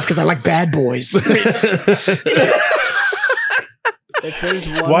myself because I like bad boys.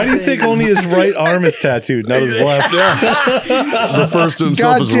 Why do you think only his right arm is tattooed, not his left? Refers to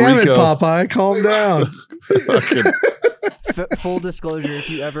himself God as damn it, Rico. Popeye. Calm down. Full disclosure, if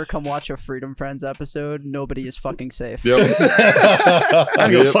you ever come watch a Freedom Friends episode, nobody is fucking safe. Yep. I don't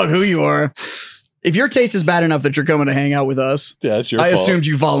give a fuck who you are. If your taste is bad enough that you're coming to hang out with us, Yeah, it's your I fault. assumed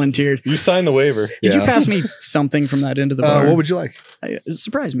you volunteered. You signed the waiver. Did you Yeah. pass me something from that end of the bar? What would you like? It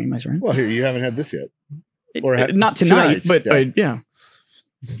surprised me, my friend. Well, here, you haven't had this yet. Or Not tonight, but yeah.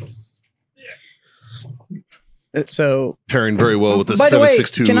 So Pairing very well with the by the way,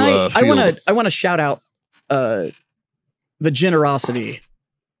 762 can I field. want to shout out the generosity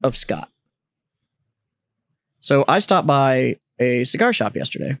of Scott. So I stopped by a cigar shop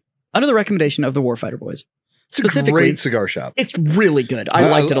yesterday under the recommendation of the Warfighter Boys. It's a Specifically, great cigar shop. it's really good. I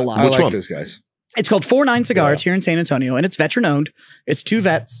liked it a lot. I Which like one? those guys. It's called 49 Cigars here in San Antonio, and it's veteran owned. It's two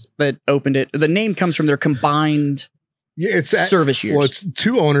vets that opened it. The name comes from their combined Yeah, it's service years. Well, it's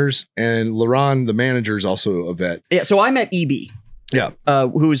two owners, and Laron, the manager, is also a vet. Yeah, so I met EB, Yeah.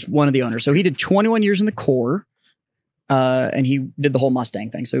 who's one of the owners. So he did 21 years in the Corps, and he did the whole Mustang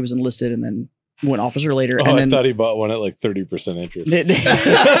thing. So he was enlisted and then went officer later. Oh, and I then thought he bought one at like 30% interest.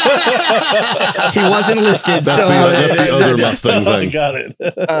 he was enlisted. That's the other Mustang I thing. got it.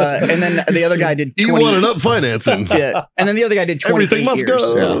 And then the other guy did 20. He wanted up financing. Yeah, and then the other guy did 28 Everything must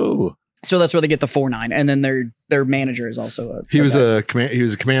years. go. So that's where they get the 4.9, and then their manager is also He was a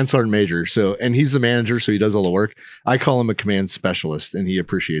command sergeant major. So, and he's the manager, so he does all the work. I call him a command specialist, and he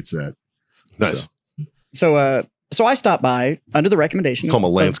appreciates that. Nice. So I stopped by under the recommendation Call him a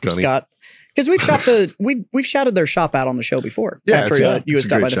Lance of Gunny. Scott, because we've shouted their shop out on the show before. Yeah, after it's you had a stopped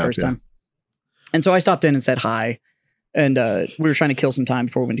by great the shop, first yeah. time, and so I stopped in and said hi, and we were trying to kill some time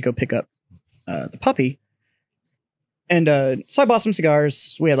before we went to go pick up the puppy, and so I bought some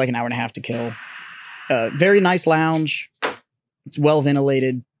cigars. We had like an hour and a half to kill. Very nice lounge. It's well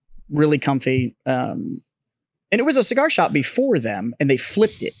ventilated, really comfy. And it was a cigar shop before them, and they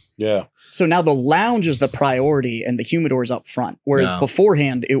flipped it. Yeah. So now the lounge is the priority and the humidor's up front. Whereas Yeah.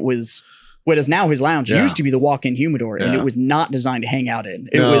 beforehand, it was what is now his lounge. It Yeah. used to be the walk-in humidor, and Yeah. it was not designed to hang out in.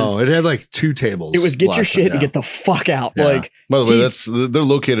 It It had like two tables. it was get your last shit time, and yeah. get the fuck out. Yeah. Like, By the way, He's- they're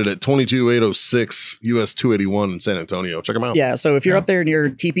located at 22806 US 281 in San Antonio. Check them out. yeah. So if you're Yeah. up there near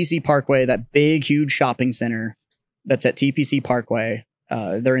TPC Parkway, that big, huge shopping center that's at TPC Parkway,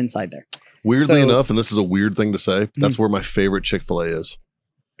 they're inside there. Weirdly So- enough, and this is a weird thing to say, that's where my favorite Chick-fil-A is.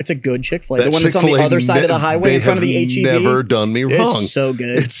 It's a good Chick-fil-A. The That one that's on the Chick-fil-A other side of the highway they in front of the have HEB. Never done me wrong. It's so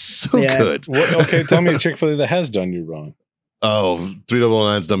good. It's so Yeah. good. Okay, tell me a Chick-fil-A that has done you wrong. Oh,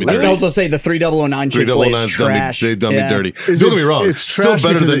 3009's done me I dirty. would also say the 3009 Chick-fil-A is 3009's done me, trash. they've done Yeah. me dirty. Is Don't it- get me wrong. it's Still trash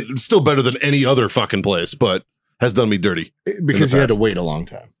better because than any other fucking place, but has done me dirty. Because in you the had to past. wait a long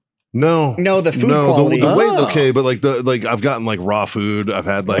time. No. No, the food quality. The wait, Oh. okay, but like I've gotten like raw food. I've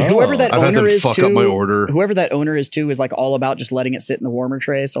had like Whoever that I've had owner them is fuck too, up my order. whoever that owner is too is like all about just letting it sit in the warmer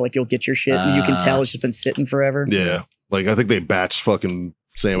tray. So like you'll get your shit and you can tell it's just been sitting forever. Yeah. Like I think they batch fucking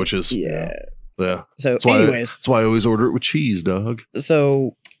sandwiches. Yeah. Yeah. So That's why anyways, that's why I always order it with cheese, dog.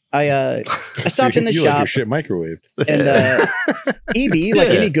 so I stopped in the You like your shop shit microwaved. and EB, like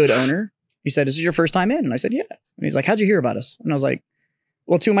Yeah. any good owner, he said, "This is your first time in?" And I said, "Yeah." And he's like, "How'd you hear about us?" And I was like,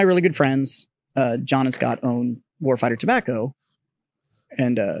 "Well, two of my really good friends, John and Scott, own Warfighter Tobacco,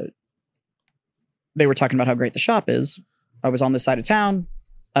 and they were talking about how great the shop is. I was on this side of town.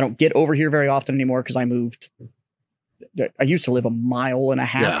 I don't get over here very often anymore because I moved. I used to live 1.5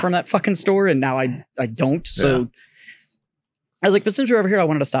 miles from that fucking store, and now I don't. So I was like, but since we're over here, I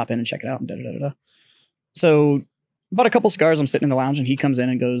wanted to stop in and check it out. And So bought a couple cigars. I'm sitting in the lounge, and he comes in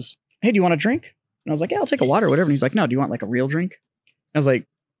and goes, "Hey, do you want a drink?" And I was like, yeah, I'll take a water or whatever. And he's like, no, do you want like a real drink? I was like,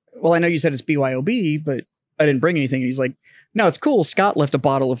 well, I know you said it's BYOB, but I didn't bring anything. And he's like, no, it's cool. Scott left a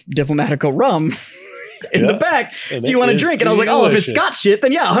bottle of Diplomatico rum in the back. And Do you want a drink? And I was like, oh, if it's Scott shit,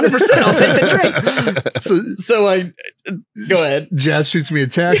 then yeah, 100%, I'll take the drink. So I, go ahead. Jazz shoots me a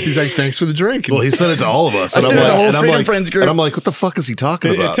text. He's like, thanks for the drink. Well, he sent it to all of us. I sent it to the whole Freedom Friends group. And I'm like, what the fuck is he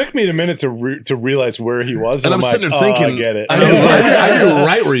talking It about? took me a minute to realize where he was. And I'm sitting there thinking, I get it. I was like, I knew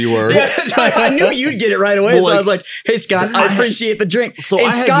right where you were. Yeah, I knew you'd get it right away. Well, so I like- was like, hey, Scott, I appreciate the drink. So and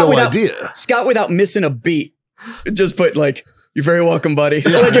I had Scott, no without, idea. Scott, without missing a beat, just put like, you're very welcome, buddy.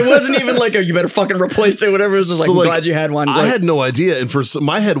 Like, it wasn't even like, you better fucking replace it, whatever. It was just like, So, I'm like, glad you had one. I had no idea. And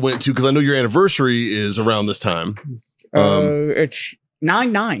my head went to, because I know your anniversary is around this time. It's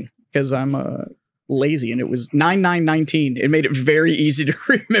 9/9 because I'm lazy, and it was 9/9/19. It made it very easy to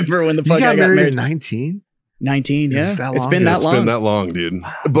remember when the You fuck got I got married at married. 19? 19, yeah. It's that It's long? been Yeah, that It's long. been that long, dude.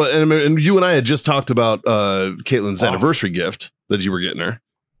 But and you and I had just talked about Caitlin's anniversary gift that you were getting her.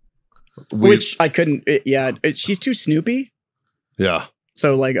 Which I couldn't. She's too Snoopy. Yeah.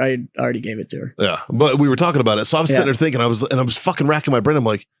 So like I already gave it to her. Yeah. But we were talking about it. So I was Yeah. sitting there thinking, I was fucking racking my brain. I'm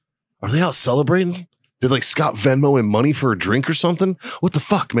like, are they out celebrating? Did like Scott Venmo him money for a drink or something? What the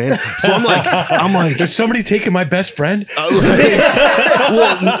fuck, man? So I'm like, Is somebody taking my best friend?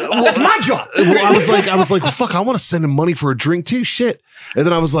 That's my job. Well, I was like, fuck, I want to send him money for a drink too. Shit. And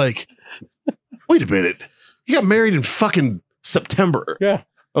then I was like, wait a minute. You got married in fucking September. Yeah.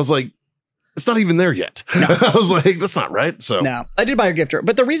 I was like, it's not even there yet. I was like, that's not right. So No, I did buy her gift,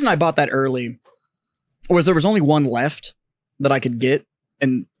 but the reason I bought that early was there was only one left that I could get,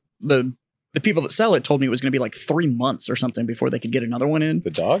 and the people that sell it told me it was going to be like 3 months or something before they could get another one in. The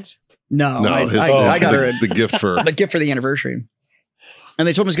dogs? No, no, I got her the gift for. the gift for the anniversary, and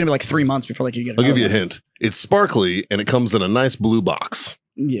they told me it was going to be like 3 months before they could get. I'll give you a one. hint. It's sparkly and it comes in a nice blue box.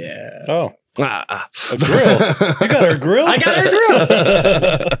 Yeah, Oh, Ah. a grill. You got her grill? I got her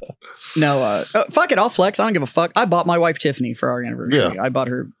grill. No, fuck it. I'll flex. I don't give a fuck. I bought my wife Tiffany for our anniversary. Yeah. I bought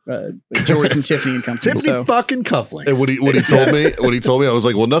her jewelry from Tiffany and Company. Tiffany So. fucking cufflinks. And what he told me, I was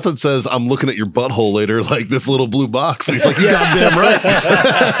like, well, nothing says I'm looking at your butthole later like this little blue box. And he's like, you're goddamn right.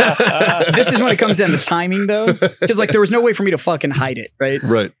 This is when it comes down to timing, though, because like there was no way for me to fucking hide it, right?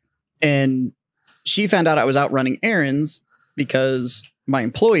 Right. And she found out I was out running errands because my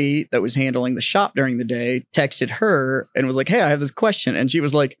employee that was handling the shop during the day texted her and was like, hey, I have this question. And she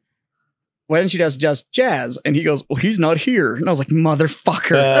was like, why didn't you just Jazz? And he goes, well, he's not here. And I was like,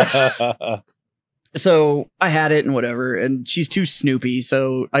 motherfucker. So I had it and whatever. And she's too Snoopy.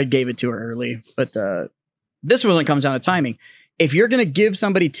 So I gave it to her early. But this one comes down to timing. If you're going to give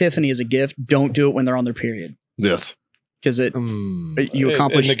somebody Tiffany as a gift, don't do it when they're on their period. Yes. Because you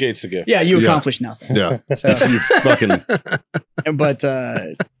accomplish. It negates the gift. Yeah, you Yeah. accomplish nothing. Yeah. So, You fucking. but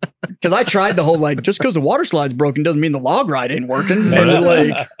because I tried the whole like just because the water slide's broken doesn't mean the log ride ain't working, and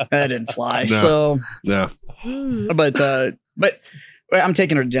like that didn't fly. No. So, Yeah. but I'm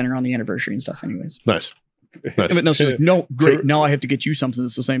taking her to dinner on the anniversary and stuff, anyways. Nice. Nice. But no, she's like, no, great. No, I have to get you something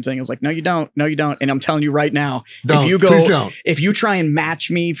that's the same thing. I was like, no, you don't. No, you don't. And I'm telling you right now, Don't. if you go, Please don't. if you try and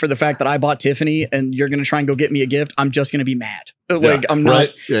match me for the fact that I bought Tiffany and you're going to try and go get me a gift, I'm just going to be mad. Like, I'm not.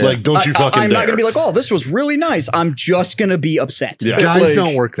 Right. Yeah. Like, don't you fucking I'm dare. not going to be like, oh, this was really nice. I'm just going to be upset. Yeah. Guys Like,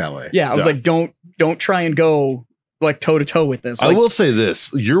 don't work that way. Yeah, I was Yeah. like, don't try and go like toe to toe with this. I Like, will say this.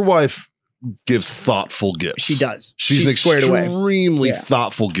 Your wife gives thoughtful gifts. she does. She's an squared away. extremely Yeah.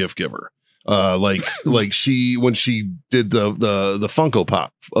 thoughtful gift giver. Like she when she did the Funko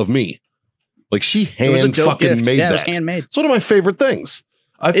Pop of me, like she It was a hand dope fucking gift. made Yeah, it that. was handmade. It's one of my favorite things.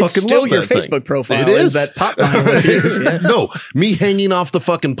 I It's fucking still love your that thing. Facebook profile. It is is that pop vinyl is, yeah. No, me hanging off the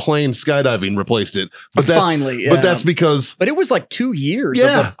fucking plane skydiving replaced it. But that's Finally, but yeah. that's because But it was like 2 years. of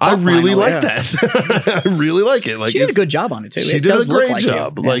yeah, the I pop really vinyl, like yeah. that. I really like it. Like She did a it's- good job on it too. She It did a does look great like you.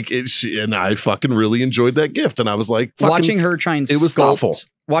 job. Yeah. Like and I fucking really enjoyed that gift. And I was like, fucking, Watching her try and it was thoughtful.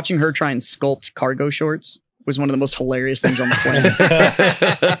 Watching her try and sculpt cargo shorts was one of the most hilarious things on the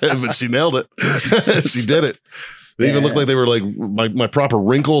planet. but she nailed it. She did it. They even Yeah. looked like they were like my proper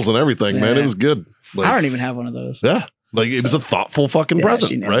wrinkles and everything, man. Yeah. It was good. Like, I don't even have one of those. yeah. Like it was a thoughtful fucking Yeah, she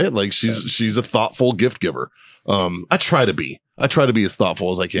present, nailed right? it. Like she's a thoughtful gift giver. I try to be as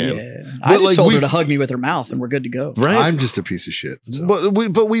thoughtful as I can. Yeah. I just like, told her we've- to hug me with her mouth and we're good to go. Right? I'm just a piece of shit. So. But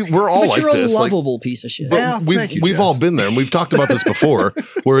we're all But like you're a this. Like, lovable piece of shit. but Yeah, thank you, we've Jess. all been there and we've talked about this before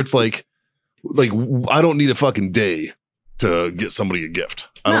where it's like I don't need a fucking day to get somebody a gift.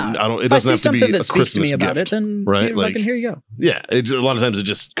 I don't it If I doesn't see have to be something a that speaks to Christmas me about gift. it, then right? yeah, Like- fucking here you go. Yeah, a lot of times it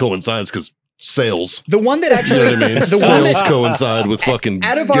just coincides because sales. The one that You actually, know what I mean? the one Sales that coincide with fucking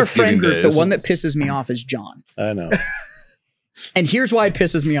out of our gift-giving friend group, days. the one that pisses me off is John. I know. And here's why it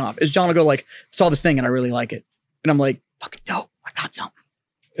pisses me off: is John will go like, "Saw this thing and I really like it," and I'm like, "Fucking no, I got something."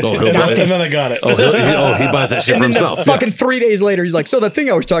 Oh, and then I got it. He buys that shit And for then himself. fucking 3 days later, he's like, "So that thing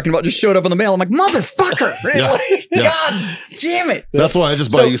I was talking about just showed up in the mail." I'm like, "Motherfucker!" Like, God damn it. That's why I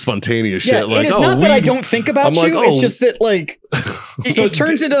just buy you spontaneous shit. Like, it is not that I don't think about you. It's just that like it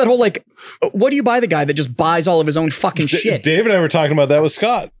turns into that whole like, what do you buy the guy that just buys all of his own fucking shit? Dave and I were talking about that with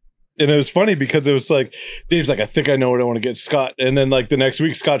Scott. And it was funny because it was like, Dave's like, I think I know what I want to get Scott. And then like the next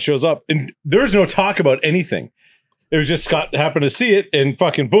week, Scott shows up and there's no talk about anything. It was just Scott happened to see it and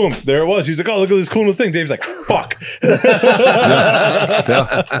fucking boom, there it was. He's like, oh, look at this cool little thing. Dave's like, fuck. That's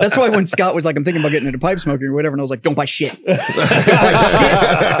why when Scott was like, I'm thinking about getting into pipe smoking or whatever, and I was like, don't buy shit. Don't buy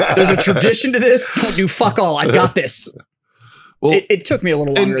shit. There's a tradition to this. Don't do fuck all. I got this. Well, it took me a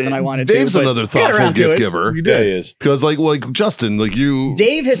little longer than I wanted to. Dave's another thoughtful gift giver. Yeah, he is. Because like Justin, like you.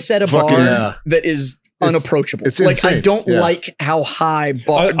 Dave has set a bar that is unapproachable. It's like insane. I don't like how high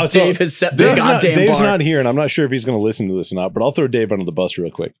Dave has set the goddamn bar. Dave's not here, and I'm not sure if he's going to listen to this or not, but I'll throw Dave under the bus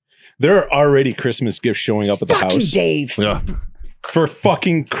real quick. There are already Christmas gifts showing up at the house. Dave. Yeah. For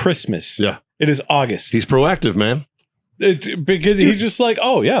fucking Christmas. Yeah. It is August. He's proactive, man. Because he's just like,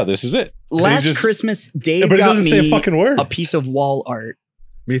 oh, yeah, this is it. Last Christmas, Dave got me a piece of wall art.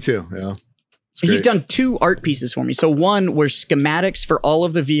 Me too, yeah. He's done 2 art pieces for me. So one were schematics for all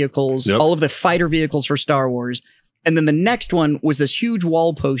of the vehicles, all of the fighter vehicles for Star Wars. And then the next one was this huge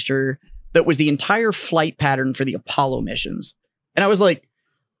wall poster that was the entire flight pattern for the Apollo missions. And I was like,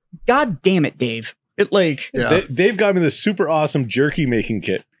 God damn it, Dave. It like Dave got me this super awesome jerky making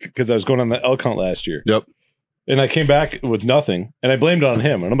kit because I was going on the elk hunt last year. Yep. And I came back with nothing, and I blamed it on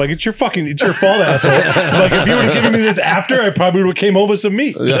him. And I'm like, it's your fault, asshole. I'm like, if you would have given me this after, I probably would have came home with some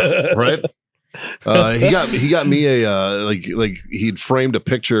meat. Yeah, right. He got me a like he'd framed a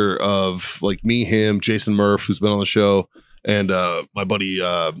picture of like me, him, Jason Murph, who's been on the show, and my buddy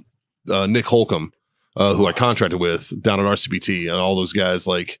Nick Holcomb, who I contracted with down at RCPT, and all those guys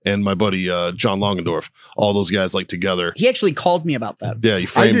like, and my buddy John Longendorf, all those guys like together. He actually called me about that. Yeah, he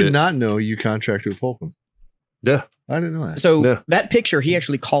framed it. I did not know you contracted with Holcomb. Yeah. I didn't know that. So that picture, he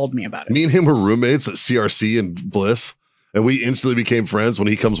actually called me about it. Me and him were roommates at CRC and Bliss. And we instantly became friends when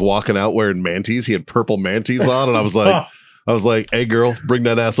he comes walking out wearing mantees. He had purple mantees on. And I was like, hey girl, bring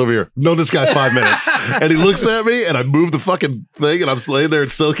that ass over here. No, this guy's 5 minutes. And he looks at me and I move the fucking thing and I'm laying there in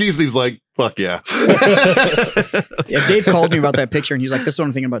Silkies. And he's like, fuck yeah. Yeah, Dave called me about that picture and he's like, this is what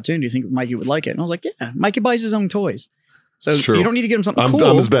I'm thinking about too. Do you think Mikey would like it? And I was like, yeah, Mikey buys his own toys. So you don't need to get him something cool.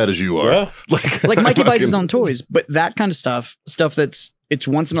 I'm as bad as you are. Yeah. Like Mikey buys his own toys, but that kind of stuff that's it's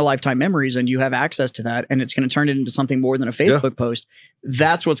once in a lifetime memories, and you have access to that, and it's going to turn it into something more than a Facebook post.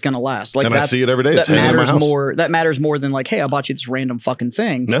 That's what's going to last. Like, and I see it every day. That matters more. That matters more than like, hey, I bought you this random fucking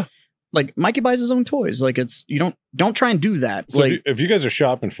thing. Yeah. Like Mikey buys his own toys. Like don't try and do that. So like if you guys are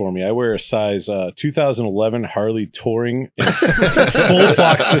shopping for me, I wear a size 2011 Harley Touring in full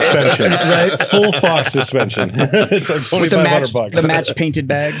Fox suspension, right? Full Fox suspension. It's like $2,500. The match painted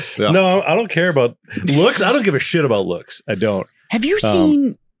bags. Yeah. No, I don't care about looks. I don't give a shit about looks. I don't. Have you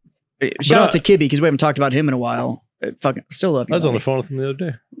seen? Shout out to Kibby because we haven't talked about him in a while. Fucking still love you. I was on the phone with him the other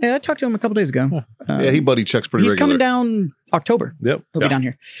day. Yeah, I talked to him a couple days ago. Yeah, he buddy checks pretty. He's regular. coming down October. Yep, he'll be down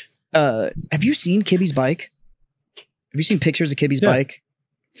here. Have you seen Kibby's bike? Have you seen pictures of Kibby's bike?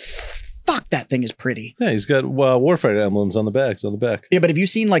 Fuck, that thing is pretty. Yeah, he's got warfighter emblems on the back. Yeah, but have you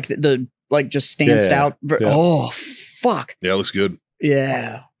seen like the just stanced out? Yeah. Oh, fuck. Yeah, it looks good.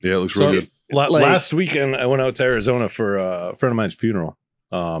 Yeah. Yeah, it looks really good. Last weekend, I went out to Arizona for a friend of mine's funeral.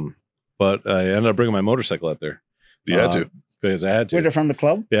 But I ended up bringing my motorcycle out there. You had to. Because I had to. Was it from the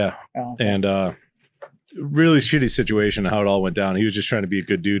club? Yeah. Oh, okay. And really shitty situation how it all went down. He was just trying to be a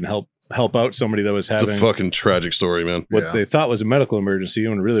good dude and help out somebody that was having it's a fucking tragic story, man. What they thought was a medical emergency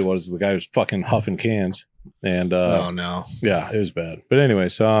when it really was the guy was fucking huffing cans. And oh no. Yeah, it was bad. But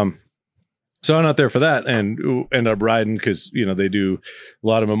anyways, so I'm out there for that and end up riding because they do a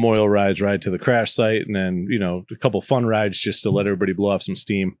lot of memorial rides, ride to the crash site, and then a couple fun rides just to let everybody blow off some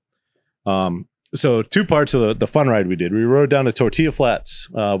steam. So 2 parts of the fun ride we did. We rode down to Tortilla Flats,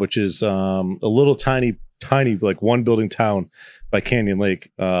 which is a little tiny like 1 building town by Canyon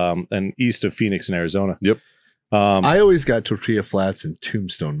Lake, and east of Phoenix in Arizona. Yep. I always got Tortilla Flats and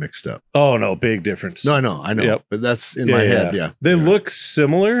Tombstone mixed up. Oh no, big difference. No, I know. Yep. But that's in my head. Yeah. They look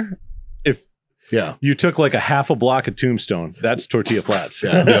similar. If Yeah. You took like a half a block of Tombstone. That's Tortilla Flats.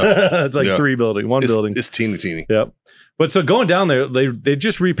 Yeah. That's like one building. It's teeny. Yep. But so going down there, they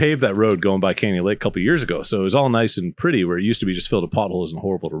just repaved that road going by Canyon Lake a couple years ago. So it was all nice and pretty where it used to be just filled with potholes and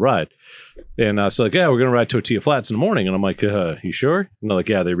horrible to ride. And so like, yeah, we're going to ride Tortilla Flats in the morning. And I'm like, you sure? And they're like,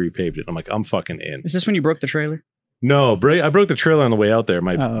 yeah, they repaved it. I'm like, I'm fucking in. Is this when you broke the trailer? No, I broke the trailer on the way out there.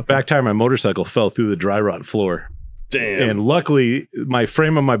 My back tire of my motorcycle fell through the dry rot floor. Damn. And luckily, my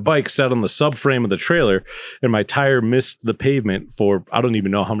frame of my bike sat on the subframe of the trailer, and my tire missed the pavement for I don't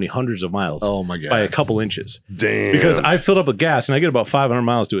even know how many hundreds of miles. Oh my god! By a couple inches. Damn. Because I filled up with gas, and I get about 500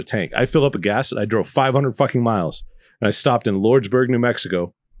 miles to a tank. I filled up with gas, and I drove 500 fucking miles, and I stopped in Lordsburg, New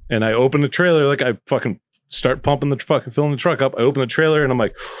Mexico, and I opened the trailer like I fucking start pumping the fucking filling the truck up. I open the trailer, and I'm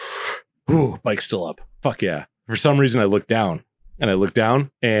like, "Ooh, bike's still up. Fuck yeah!" For some reason, I looked down,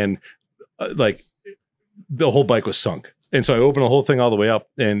 and like. The whole bike was sunk. And so I opened the whole thing all the way up,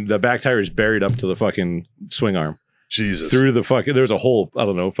 and the back tire is buried up to the fucking swing arm. Jesus. Through the fucking, there's a hole, I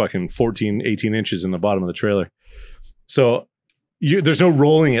don't know, fucking 14, 18 inches in the bottom of the trailer. So there's no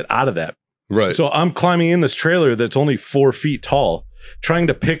rolling it out of that. Right. So I'm climbing in this trailer that's only 4 feet tall, trying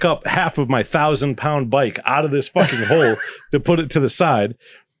to pick up half of my 1,000-pound bike out of this fucking hole to put it to the side.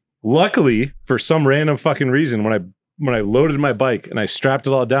 Luckily, for some random fucking reason, when I loaded my bike and I strapped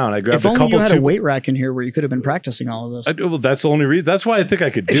it all down, I grabbed if a only couple. you had a weight rack in here where you could have been practicing all of this. Well, that's the only reason. That's why I think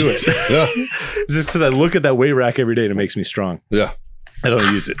I could do it. Yeah. Just because I look at that weight rack every day and it makes me strong. Yeah. I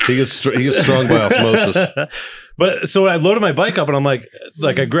don't use it. He gets strong by osmosis. But so I loaded my bike up and I'm like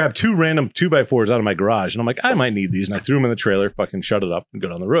I grabbed 2 random 2x4s out of my garage and I'm like, I might need these. And I threw them in the trailer, fucking shut it up and go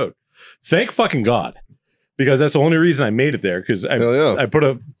down the road. Thank fucking God. Because that's the only reason I made it there. Because I put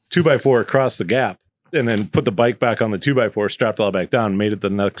a 2x4 across the gap. And then put the bike back on the 2x4, strapped it all back down, made it the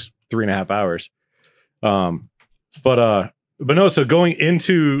next 3.5 hours. But no, so going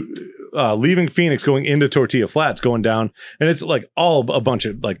into leaving Phoenix, going into Tortilla Flats, going down, and it's like all a bunch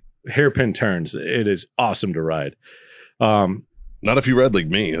of like hairpin turns. It is awesome to ride. Not if you ride like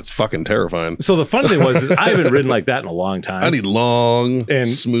me. It's fucking terrifying. So the funny thing was, I haven't ridden like that in a long time. I need long and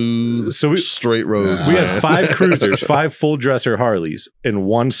smooth, straight roads. We had 5 cruisers, 5 full dresser Harleys, and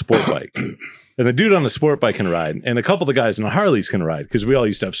 1 sport bike. And the dude on the sport bike can ride, and a couple of the guys on the Harleys can ride because we all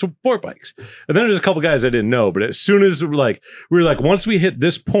used to have sport bikes. And then there's a couple of guys I didn't know, but as soon as we were like, once we hit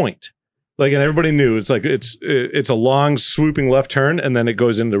this point, like, and everybody knew it's like it's a long swooping left turn, and then it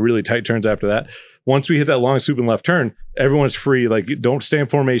goes into really tight turns after that. Once we hit that long swooping left turn, everyone's free. Like, don't stay in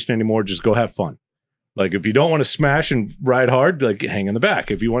formation anymore. Just go have fun. Like, if you don't want to smash and ride hard, like, hang in the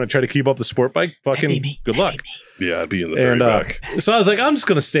back. If you want to try to keep up the sport bike, fucking good luck. Yeah, I'd be in the very back. So I was like, I'm just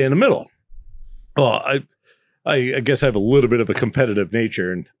gonna stay in the middle. Well, I guess I have a little bit of a competitive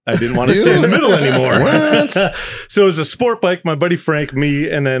nature, and I didn't want to stay in the middle anymore. So it was a sport bike, my buddy Frank, me,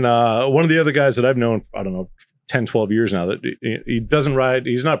 and then one of the other guys that I've known, I don't know, 10, 12 years now. That he doesn't ride.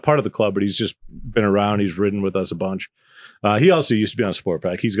 He's not part of the club, but he's just been around. He's ridden with us a bunch. He also used to be on a sport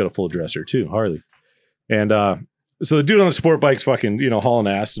bike. He's got a full dresser too, Harley. And so the dude on the sport bike's fucking, hauling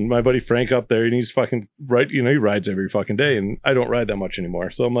ass, and my buddy Frank up there, and he's fucking he rides every fucking day, and I don't ride that much anymore.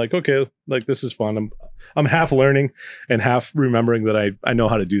 So I'm like, okay, like, this is fun. I'm half learning and half remembering that I know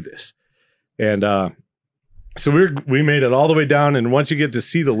how to do this. And so we made it all the way down, and once you get to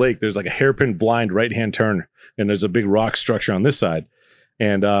see the lake, there's like a hairpin blind right-hand turn, and there's a big rock structure on this side.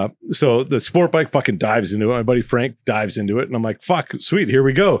 And so the sport bike fucking dives into it. My buddy Frank dives into it, and I'm like, fuck, sweet, here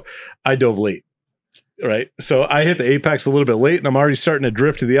we go. I dove late. Right. So I hit the apex a little bit late, and I'm already starting to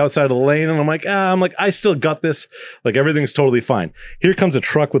drift to the outside of the lane. And I'm like, I still got this. Like, everything's totally fine. Here comes a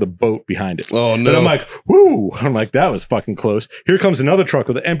truck with a boat behind it. Oh, no. And I'm like, whoo. I'm like, that was fucking close. Here comes another truck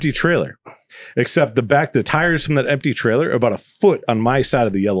with an empty trailer. Except the tires from that empty trailer are about a foot on my side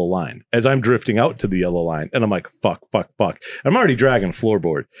of the yellow line as I'm drifting out to the yellow line. And I'm like, fuck. I'm already dragging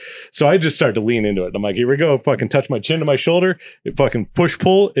floorboard. So I just start to lean into it. I'm like, here we go. Fucking touch my chin to my shoulder, fucking push,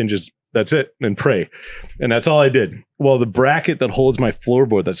 pull, and just, that's it, and pray. And that's all I did. Well, the bracket that holds my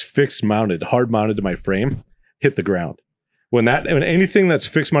floorboard that's fixed mounted, hard mounted to my frame, hit the ground. When anything that's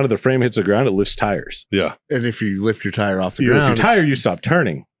fixed mounted to the frame hits the ground, it lifts tires. Yeah. And if you lift your tire off the ground, you stop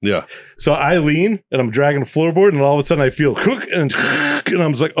turning. Yeah. So I lean, and I'm dragging the floorboard, and all of a sudden I feel and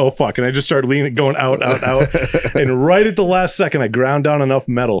I'm just like, oh fuck. And I just start leaning, going out. And right at the last second, I ground down enough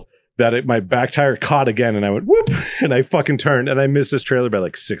metal that my back tire caught again, and I went whoop, and I fucking turned, and I missed this trailer by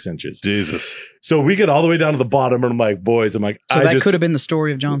like 6 inches. Jesus. So we get all the way down to the bottom, and I'm like, boys, so that could have been the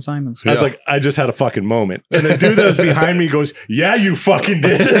story of John Simons. I was like, I just had a fucking moment. And the dude that was behind me goes, yeah, you fucking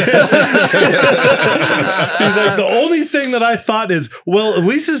did. He's like, the only thing that I thought is, well, at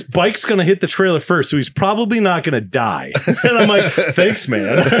least his bike's going to hit the trailer first, so he's probably not going to die. And I'm like, thanks,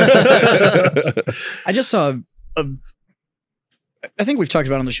 man. I just saw I think we've talked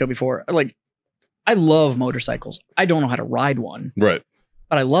about it on the show before. Like, I love motorcycles. I don't know how to ride one. Right.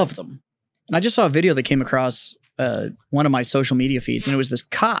 But I love them. And I just saw a video that came across one of my social media feeds, and it was this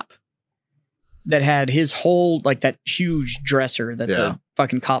cop that had his whole, like, that huge dresser that the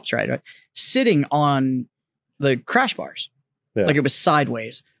fucking cops ride, right, sitting on the crash bars. Yeah. Like it was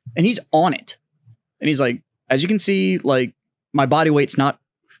sideways. And he's on it. And he's like, as you can see, like my body weight's not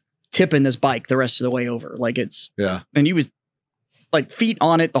tipping this bike the rest of the way over. Like it's, and he was like feet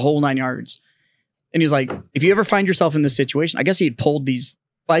on it the whole 9 yards. And he's like, if you ever find yourself in this situation, I guess he had pulled these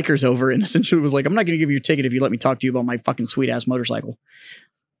bikers over and essentially was like, I'm not going to give you a ticket if you let me talk to you about my fucking sweet ass motorcycle.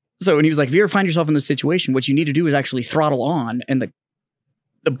 So, and he was like, if you ever find yourself in this situation, what you need to do is actually throttle on and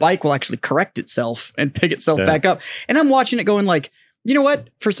the bike will actually correct itself and pick itself back up. And I'm watching it going like, you know what?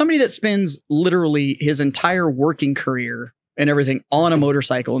 For somebody that spends literally his entire working career and everything on a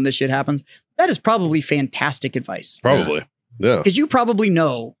motorcycle and this shit happens, that is probably fantastic advice. Probably. Yeah. Because you probably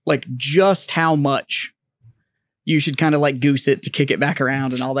know like just how much you should kind of like goose it to kick it back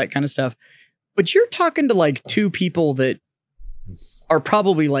around and all that kind of stuff. But you're talking to like two people that are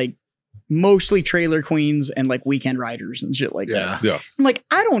probably like mostly trailer queens and like weekend riders and shit like that. Yeah. I'm like,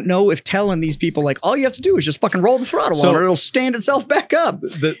 I don't know if telling these people like all you have to do is just fucking roll the throttle on or it'll stand itself back up.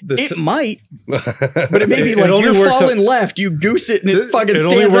 It might, but it may be like you're falling left, you goose it and it fucking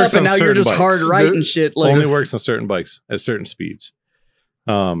stands up and now you're just hard right and shit. Like only works on certain bikes at certain speeds.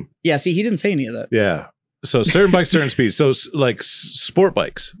 Yeah, see, he didn't say any of that. Yeah. So certain bikes, certain speeds. So like sport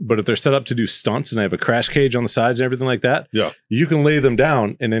bikes, but if they're set up to do stunts and they have a crash cage on the sides and everything like that, you can lay them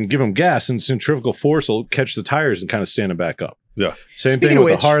down and then give them gas and centrifugal force will catch the tires and kind of stand them back up. Yeah. Same thing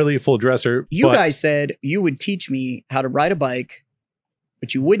with a Harley full dresser. You guys said you would teach me how to ride a bike,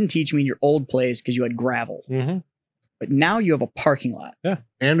 but you wouldn't teach me in your old place because you had gravel. But now you have a parking lot. Yeah.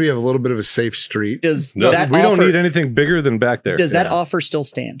 And we have a little bit of a safe street. Does we don't need anything bigger than back there. Does that offer still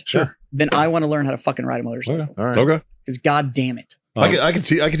stand? Sure. Then I want to learn how to fucking ride a motorcycle. All right. Okay. Because god damn it. I can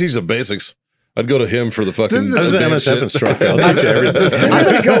teach the basics. I'd go to him for the fucking. I was an MSF instructor. I'll teach you everything. I'm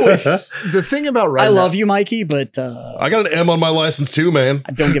gonna go with The thing about I riding love you, Mikey, but I got an M on my license too, man.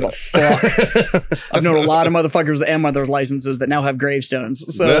 I don't give a fuck. I've known a lot of motherfuckers with M on those licenses that now have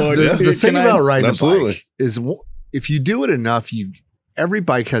gravestones. So the thing about riding Absolutely. a bike is if you do it enough, every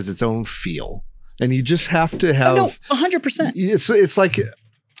bike has its own feel, and you just have to have. no, 100%. It's like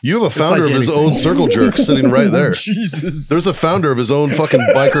You have a founder of his own circle jerk sitting right there. Jesus. There's a founder of his own fucking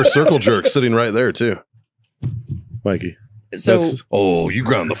biker circle jerk sitting right there too. Mikey. So you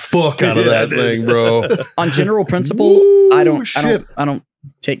ground the fuck out of that thing, bro. on general principle, Ooh, I don't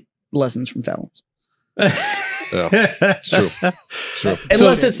take lessons from felons. Yeah, it's true. It's true.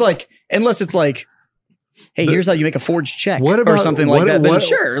 Unless it's like, hey, here's how you make a forged check or something like that. Then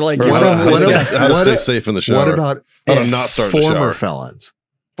sure. Like how to stay safe in the shower. What about how to not start in the shower? former felons?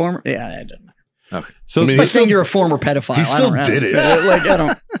 Yeah, it doesn't matter. Okay. So It's like saying you're a former pedophile. He still did it. Like I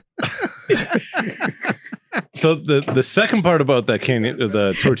don't. So the second part about that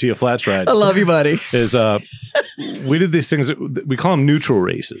the tortilla flats ride I love you, buddy. is we did these things, we call them neutral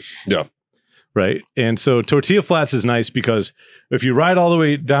races. Yeah. Right. And so tortilla flats is nice because if you ride all the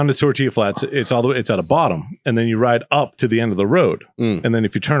way down to tortilla flats, it's at a bottom, and then you ride up to the end of the road. And then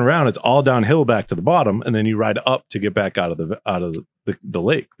if you turn around, it's all downhill back to the bottom, and then you ride up to get back out of the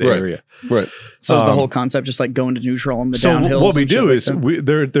lake, the area. Right. So is the whole concept just like going to neutral on the downhill? What we do is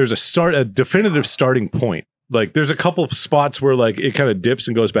there's a definitive starting point. Like there's a couple of spots where like it kind of dips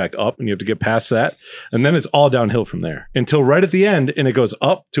and goes back up and you have to get past that. And then it's all downhill from there until right at the end. And it goes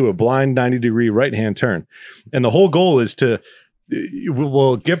up to a blind 90-degree right-hand turn. And the whole goal is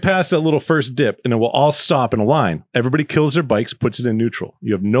we'll get past that little first dip and then we'll all stop in a line. Everybody kills their bikes, puts it in neutral.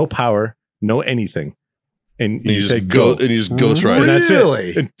 You have no power, no anything. And you say go. And you just ghost ride. And that's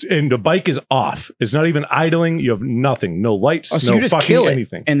it. And the bike is off. It's not even idling. You have nothing. No lights. So no you just fucking kill it,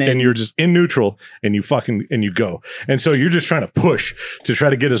 anything. and then you're just in neutral and you go. And so you're just trying to push to try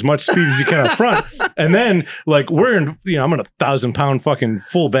to get as much speed as you can up front. And then like I'm in a 1,000-pound fucking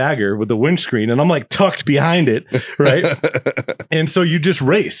full bagger with the windscreen and I'm like tucked behind it. Right. And so you just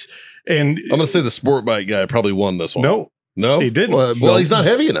race. And I'm going to say the sport bike guy probably won this one. No, he didn't. Well, he's not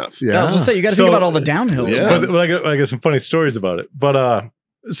heavy enough. Yeah, I was gonna say you got to think about all the downhills. Yeah. But I got some funny stories about it. But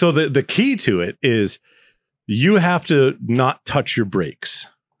so the key to it is you have to not touch your brakes.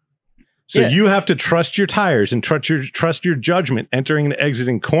 So you have to trust your tires and trust your judgment entering and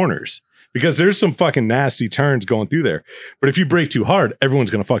exiting corners, because there's some fucking nasty turns going through there. But if you brake too hard,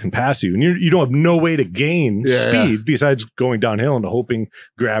 everyone's gonna fucking pass you, and you don't have no way to gain speed besides going downhill and hoping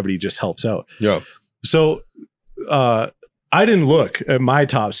gravity just helps out. Yeah. So I didn't look at my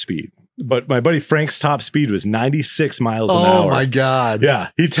top speed, but my buddy Frank's top speed was 96 miles an hour. Oh my God.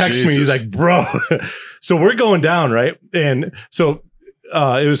 Yeah. He texted me. He's like, bro. So we're going down, right? And so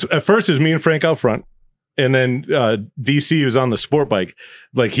at first it was me and Frank out front. And then DC was on the sport bike.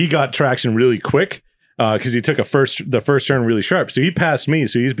 Like he got traction really quick because he took the first turn really sharp. So he passed me.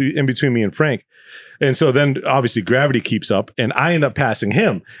 So he's in between me and Frank. And so then obviously gravity keeps up and I end up passing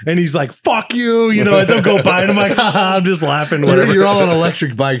him. And he's like, fuck you, you know, as I'm going by and I'm like, haha, I'm just laughing. Whatever. You're all on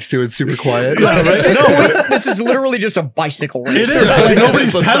electric bikes too. It's super quiet. Yeah, right? At this point, this is literally just a bicycle race. It is. Like, nobody's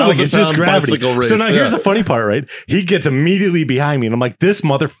It's a pedaling. It's just 1,000-pound gravity. bicycle race, So now here's yeah. the funny part, right? He gets immediately behind me and I'm like, this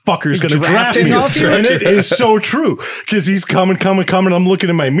motherfucker is going to draft drafting me. off you? And it is so true because he's coming. I'm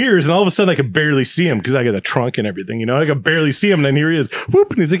looking in my mirrors and all of a sudden I can barely see him because I got a trunk and everything, you know, I can barely see him. And then here he is, whoop,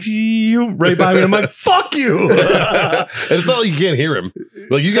 and he's like, you right by me. And I'm like, fuck you. And it's not like you can't hear him.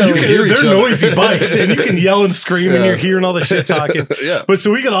 Like you guys can hear each They're other. noisy bikes and you can yell and scream and Yeah. you're hearing all the shit talking. Yeah. But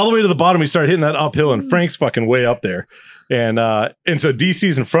so we got all the way to the bottom. We started hitting that uphill and Frank's fucking way up there. And so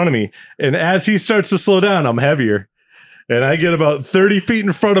DC's in front of me. And as he starts to slow down, I'm heavier. And I get about 30 feet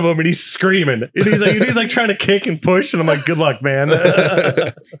in front of him and he's screaming. And he's like trying to kick and push. And I'm like, good luck, man.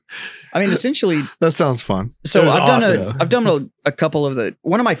 I mean, essentially, That sounds fun. so It was I've done a couple of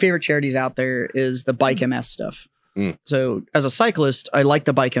one of my favorite charities out there is the Bike MS stuff. Mm. So as a cyclist, I like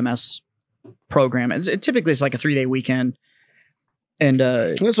the Bike MS program. Typically it's like a 3-day weekend. And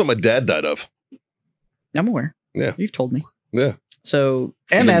That's what my dad died of. I'm aware. Yeah. You've told me. Yeah. So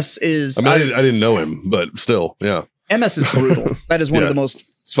MS is I mean, I didn't know him, but still, yeah. MS is brutal. That is one of Yeah. the most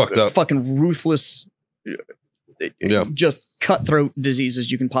It's fucked up. fucking ruthless, Yeah. just cutthroat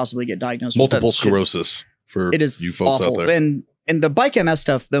diseases you can possibly get diagnosed Multiple with. That shit's- sclerosis for It is you folks awful. out there. And the Bike MS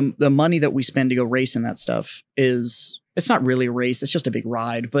stuff, the money that we spend to go race in that stuff it's not really a race. It's just a big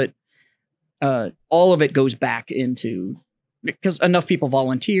ride, but all of it goes back into, because enough people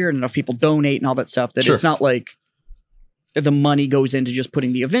volunteer and enough people donate and all that stuff that Sure. it's not like the money goes into just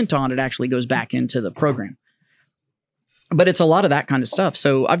putting the event on. It actually goes back into the program. But it's a lot of that kind of stuff.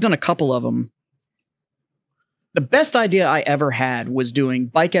 So I've done a couple of them. The best idea I ever had was doing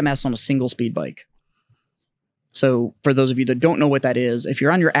Bike MS on a single speed bike. So for those of you that don't know what that is, if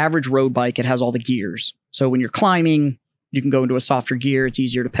you're on your average road bike, it has all the gears. So when you're climbing, you can go into a softer gear. It's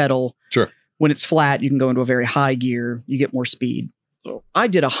easier to pedal. Sure. When it's flat, you can go into a very high gear. You get more speed. So I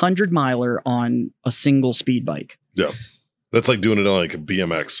did 100-miler on a single speed bike. Yeah. That's like doing it on like a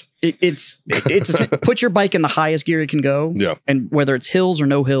BMX. It's put your bike in the highest gear it can go. Yeah. And whether it's hills or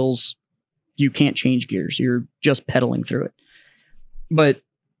no hills, you can't change gears. You're just pedaling through it. But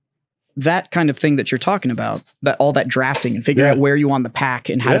that kind of thing that you're talking about, that all that drafting and figuring Yeah. out where you want the pack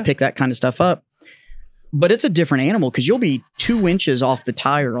and how to Yeah. pick that kind of stuff up. But it's a different animal because you'll be 2 inches off the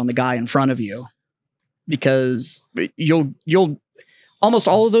tire on the guy in front of you, because you'll almost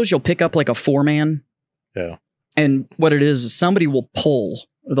all of those you'll pick up like a 4-man. Yeah. And what it is somebody will pull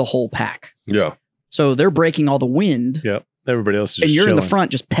the whole pack. Yeah. So they're breaking all the wind. Yep. Everybody else is just And you're in the chilling.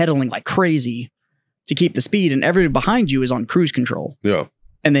 front just pedaling like crazy to keep the speed, and everybody behind you is on cruise control. Yeah.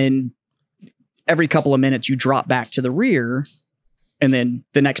 And then every couple of minutes you drop back to the rear, and then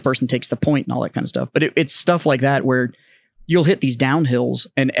the next person takes the point and all that kind of stuff. But it's stuff like that where you'll hit these downhills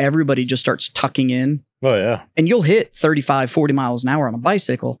and everybody just starts tucking in, Oh, yeah. and you'll hit 35, 40 miles an hour on a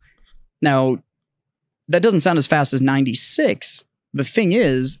bicycle. Now, that doesn't sound as fast as 96. The thing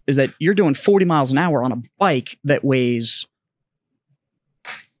is that you're doing 40 miles an hour on a bike that weighs,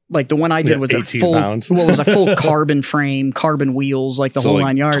 like the one I did Yeah, was a 18 full, pounds. well, it was a full carbon frame, carbon wheels, like the So whole like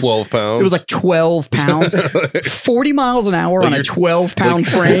 9 yards. 12 pounds. It was like 12 pounds. 40 miles an hour Like on a you're- 12-pound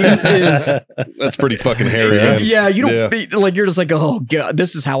frame is, That's pretty fucking hairy, Yeah. man. yeah, you don't, Yeah. like, you're just like, oh, God,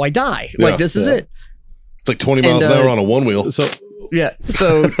 this is how I die. Yeah. Like, this is Yeah. it. It's like 20 miles And, an hour on a one wheel. So Yeah.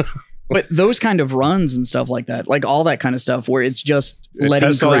 So, but those kind of runs and stuff like that, like all that kind of stuff where it's just It letting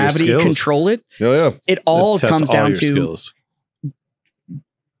tests all your gravity skills. control it, Yeah, yeah. it all it tests comes all down your to, skills.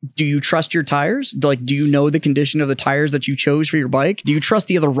 do you trust your tires? Like, do you know the condition of the tires that you chose for your bike? Do you trust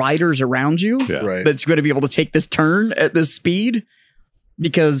the other riders around you Yeah. Right. that's going to be able to take this turn at this speed?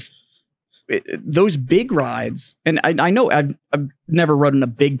 Because those big rides, and I know I've never ridden a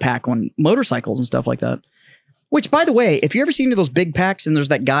big pack on motorcycles and stuff like that. Which, by the way, if you ever see any of those big packs and there's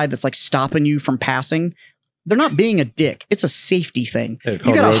that guy that's like stopping you from passing, they're not being a dick. It's a safety thing. Yeah, You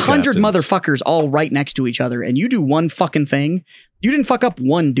called got road 100 captains. motherfuckers all right next to each other, and you do one fucking thing. You didn't fuck up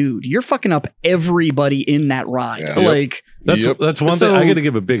one dude. You're fucking up everybody in that ride. Yeah. Like, That's Yep. that's one So- thing I got to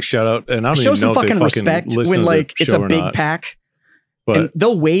give a big shout out, and I don't show even some know if they fucking fucking respect listen when to like the it's a show or big not. pack. But And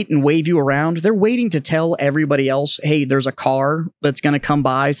they'll wait and wave you around. They're waiting to tell everybody else, hey, there's a car that's going to come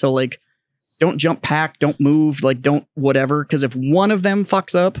by. So, like, don't jump pack, don't move, like, don't whatever. Because if one of them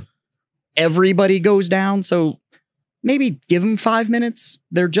fucks up, everybody goes down. So maybe give them 5 minutes.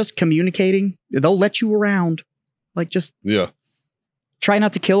 They're just communicating. They'll let you around. Like, just Yeah. try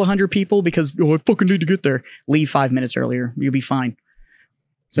not to kill 100 people because, oh, I fucking need to get there. Leave 5 minutes earlier. You'll be fine.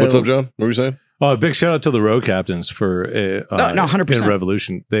 So, What's up, John? What were you saying? Oh, a big shout out to the road captains for 100%. in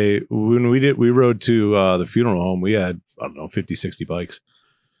Revolution. When we rode to the funeral home, we had, I don't know, 50, 60 bikes.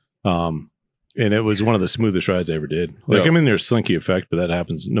 And it was one of the smoothest rides I ever did. Like, I mean, there's slinky effect, but that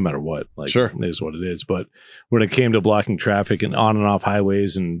happens no matter what. Like, sure, it is what it is. But when it came to blocking traffic and on and off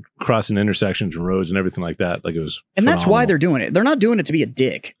highways and crossing intersections and roads and everything like that, like, it was and phenomenal. That's why they're doing it. They're not doing it to be a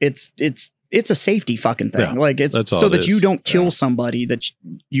dick. It's a safety fucking thing. Yeah, like, it's so that you don't kill somebody that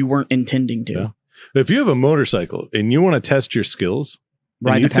you weren't intending to. Yeah. If you have a motorcycle and you want to test your skills,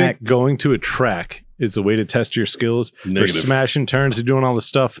 Ride and you the pack. think going to a track is the way to test your skills for smashing turns and doing all this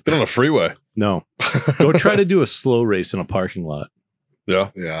stuff, Get on a freeway. no. Go try to do a slow race in a parking lot. Yeah.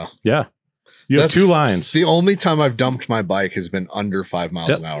 Yeah. You have 2 lines. The only time I've dumped my bike has been under 5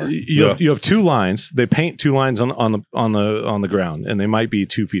 miles an hour. You have 2 lines. They paint 2 lines on the ground, and they might be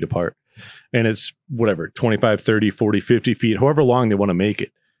 2 feet apart. And it's whatever, 25, 30, 40, 50 feet, however long they want to make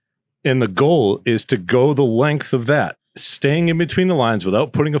it. And the goal is to go the length of that, staying in between the lines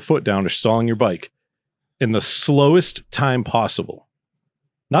without putting a foot down or stalling your bike in the slowest time possible.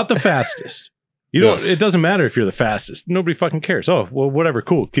 Not the fastest. You don't, it doesn't matter if you're the fastest. Nobody fucking cares. Oh, well, whatever.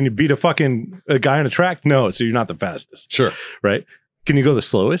 Cool. Can you beat a guy on a track? No. So you're not the fastest. Sure. Right. Can you go the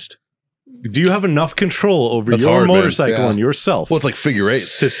slowest? Do you have enough control over That's your hard, motorcycle and yourself? Well, it's like figure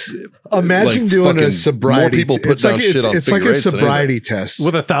eights. Imagine like doing a fucking sobriety. more people put it's down like, shit on it's like figure a eights than sobriety test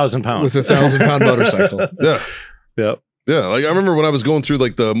with 1,000 pounds. with a 1,000-pound motorcycle. Yeah. Yeah. Yeah. Like I remember when I was going through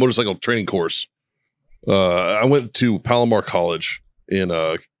like the motorcycle training course, I went to Palomar College in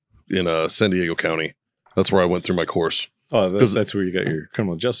San Diego County. That's where I went through my course. Oh, that's where you got your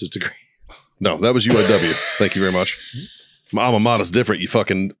criminal justice degree. No, that was UIW. Thank you very much. My alma mater's different, you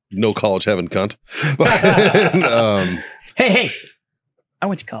fucking no college having cunt. Hey, I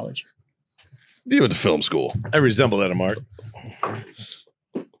went to college. You went to film school. I resemble that, Mark.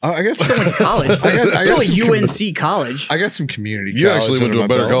 I got Still went to college. I got Still some a UNC college. I got some community. You college actually went under to a my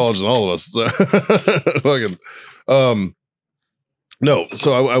better belt. college than all of us. So. Fucking, no,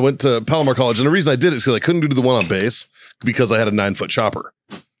 so I went to Palomar College, and the reason I did it is because I couldn't do the one on base because I had a 9-foot chopper.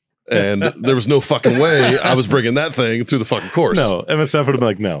 And there was no fucking way I was bringing that thing through the fucking course. No, MSF would have been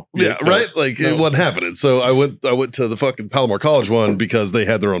like, no. Yeah, right? Like, it wasn't happening. So I went to the fucking Palomar College one because they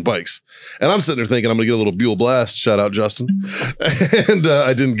had their own bikes. And I'm sitting there thinking I'm going to get a little Buell Blast. Shout out, Justin. And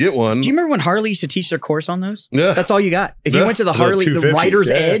I didn't get one. Do you remember when Harley used to teach their course on those? Yeah. That's all you got. If you went to the Harley, the 250s, Rider's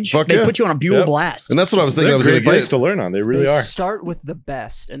Edge, Fuck they yeah. put you on a Buell Yep. Blast. And that's what I was thinking They're I was going great to bikes get. to learn on. They really They are. start with the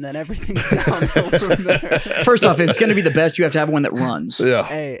best, and then everything's downhill from there. First off, if it's going to be the best, you have to have one that runs. Yeah.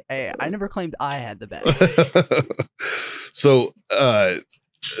 Hey, I never claimed I had the best. So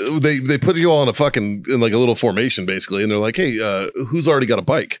they put you all in like a little formation basically, and they're like, hey, who's already got a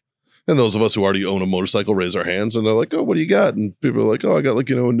bike? And those of us who already own a motorcycle raise our hands, and they're like, oh, what do you got? And people are like, oh, I got like,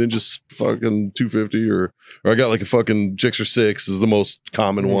 a Ninja fucking 250, or I got like a fucking Gixxer 6 is the most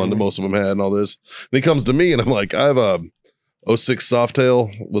common one that most of them had, and all this. And he comes to me, and I'm like, I have a 06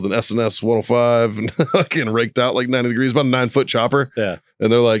 Softail with an SNS 105 and fucking raked out like 90 degrees, about a 9-foot chopper. Yeah.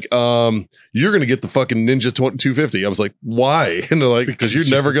 And they're like, you're going to get the fucking Ninja 250. I was like, why? And they're like, because you're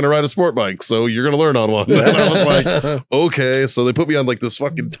never going to ride a sport bike. So you're going to learn on one. And I was like, okay. So they put me on like this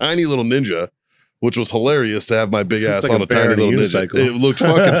fucking tiny little Ninja, which was hilarious to have my big ass like on a a tiny bear on a little Ninja. unicycle. It looked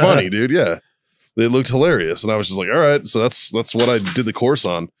fucking funny, dude. Yeah. It looked hilarious. And I was just like, all right. So that's what I did the course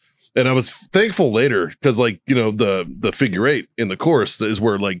on. And I was thankful later because, like, the figure 8 in the course is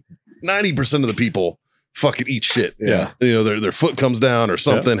where like 90% of the people fucking eat shit. Yeah. Their foot comes down or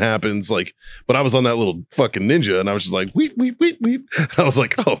something happens. Like, but I was on that little fucking Ninja and I was just like, weep, weep, weep, weep. I was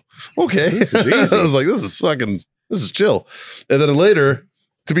like, oh, okay. This is easy. I was like, this is chill. And then later,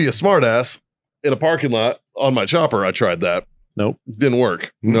 to be a smartass in a parking lot on my chopper, I tried that. Nope. Didn't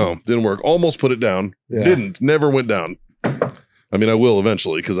work. No, didn't work. Almost put it down. Yeah. Didn't. Never went down. I mean, I will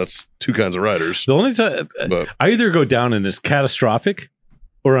eventually because that's 2 kinds of riders. The only time But I either go down and it's catastrophic,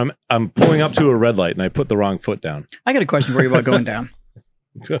 or I'm pulling up to a red light and I put the wrong foot down. I got a question for you about going down.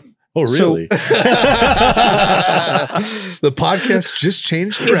 Oh, really? The podcast just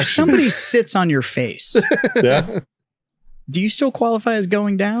changed direction. If somebody sits on your face, Yeah. do you still qualify as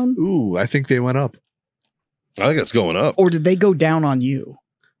going down? Ooh, I think they went up. I think that's going up. Or did they go down on you?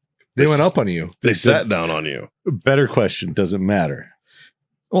 They went up on you. They sat down on you. Better question. Does it matter?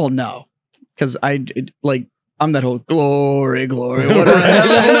 Well, no. Because I'm that whole glory, whatever.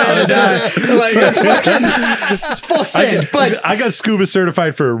 Like, fucking full send, but I got scuba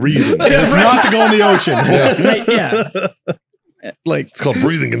certified for a reason. And it's not to go in the ocean. yeah. Like, It's called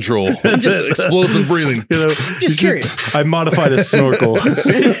breathing control. Just explosive breathing. You know, just curious. I modified a snorkel.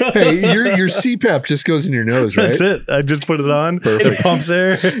 Hey, your CPAP just goes in your nose, right? That's it. I just put it on. Perfect. It pumps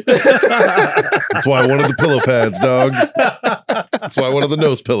air. That's why I wanted the pillow pads, dog. That's why I wanted the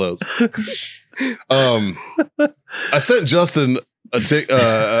nose pillows. I sent Justin an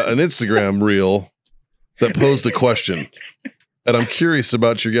Instagram reel that posed a question, and I'm curious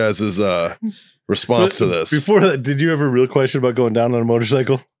about your guys' response to this. Before that, did you have a real question about going down on a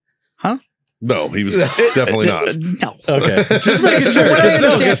motorcycle? Huh? No, he was definitely not. No. Okay. Just making Because sure. from what I No,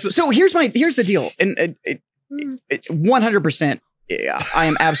 understand, because- so here's the deal, and 100%. I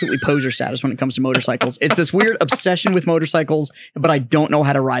am absolutely poser status when it comes to motorcycles. It's this weird obsession with motorcycles, but I don't know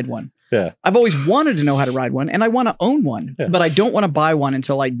how to ride one. Yeah. I've always wanted to know how to ride one, and I want to own one, Yeah. but I don't want to buy one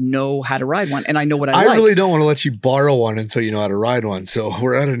until I know how to ride one, and I know what I I like. really don't want to let you borrow one until you know how to ride one. So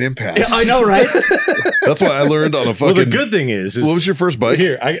we're at an impasse. Yeah, I know, right? That's why I learned on a fucking. Well, the good thing is what was your first bike?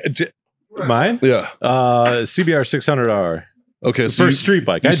 here. Mine. Yeah. CBR 600R. Okay. So First street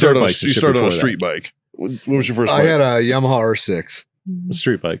bike. I you had started dirt on, bikes. you started on a street bike. What was your first I bike? had a Yamaha R6.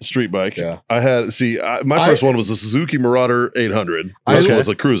 Street bike. Street bike. Yeah. I had my first one was a Suzuki Marauder 800. I- This was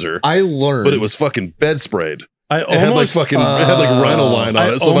a cruiser, I learned, but it was fucking bed sprayed. I It had like almost, fucking it had like rhino line on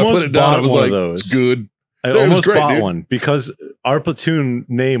I it. So if I put almost it down, bought it was one of like those. it's good. I It was almost great, bought dude. one because our platoon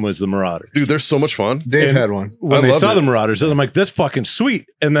name was the Marauders. Dude, they're so much fun. Dave and- had one. When I they loved saw it. the Marauders, I'm like, that's fucking sweet.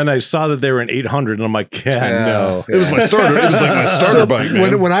 And then I saw that they were an 800, and I'm like, yeah, no. It was my starter. It was like my starter So bike,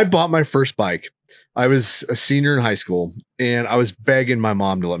 man. when I bought my first bike, I was a senior in high school and I was begging my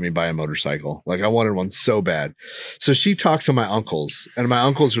mom to let me buy a motorcycle. Like I wanted one so bad. So she talked to my uncles and my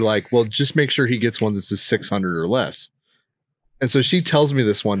uncles are like, well, just make sure he gets one that's a 600 or less. And so she tells me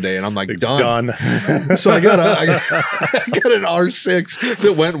this one day and I'm like, done. So I got I got an R6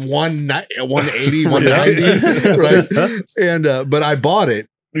 that went 180, 190, right? And but I bought it.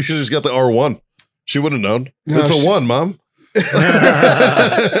 You should have just got the R1. She would have known. No, It's a 1, Mom.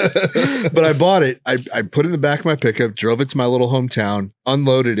 But I bought it. I put it in the back of my pickup, drove it to my little hometown,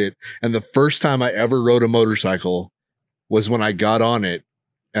 unloaded it. And the first time I ever rode a motorcycle was when I got on it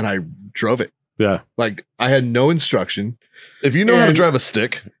and I drove it. Yeah. Like I had no instruction. If you know how to And- drive a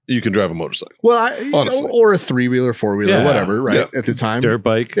stick, you can drive a motorcycle. Well, Honestly. or a 3-wheeler, 4-wheeler, Yeah. whatever, right? Yeah. At the time. Dirt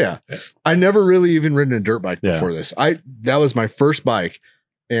bike. Yeah. I never really even ridden a dirt bike Yeah. before this. That was my first bike.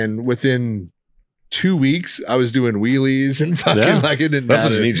 And within 2 weeks, I was doing wheelies and fucking Yeah. like it didn't That's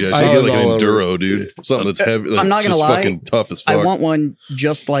matter. what you need, Jess. I You get was like an all over enduro, dude. Something that's heavy. That's I'm not gonna just lie. fucking tough as fuck. I want one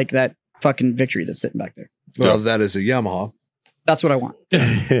just like that fucking Victory that's sitting back there. Well, that is a Yamaha. That's what I want.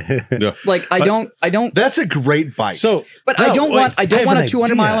 Yeah. Like I don't. That's a great bike. So, But no, I don't wait, want. I don't have want an a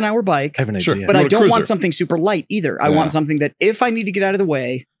 200 idea. mile an hour bike. I have an Sure. idea. But You I want a don't want cruiser. something super light either. I Yeah. want something that if I need to get out of the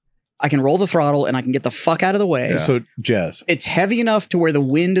way, I can roll the throttle and I can get the fuck out of the way. So, Jazz. It's heavy enough to where the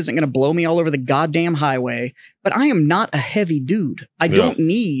wind isn't going to blow me all over the goddamn highway. But I am not a heavy dude. I don't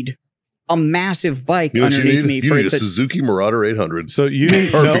need a massive bike You know what you underneath need? me You for need it a to. Suzuki Marauder 800. So you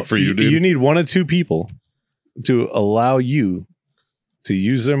need Perfect for you, dude. You need 1 or 2 people to allow you to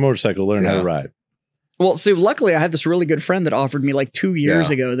use their motorcycle, learn how Yeah. to ride. Well, so luckily I have this really good friend that offered me like 2 years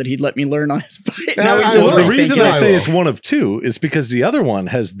Yeah. ago that he'd let me learn on his bike. Yeah, Now he's I just will. Well, the like reason thinking I I say will. it's 1 of 2 is because the other one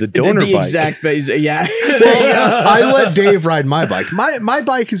has the the donor bike. exact base. Yeah. Well, I let Dave ride my bike. My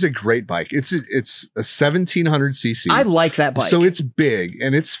bike is a great bike. It's a 1700 cc. I like that bike. So it's big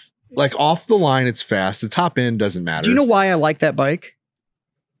and it's like off the line. It's fast. The top end doesn't matter. Do you know why I like that bike?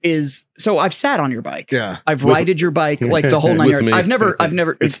 So I've sat on your bike. Yeah. I've With- rideed your bike like the whole 9 With yards. me. I've never.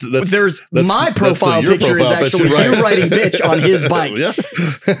 It's- that's- there's that's- my that's profile your picture is profile actually picture, you right. riding bitch on his bike. Yeah.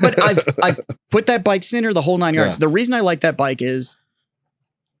 But I've put that bike center the whole 9 yards. Yeah. The reason I like that bike is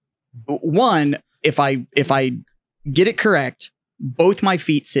one, if I get it correct, both my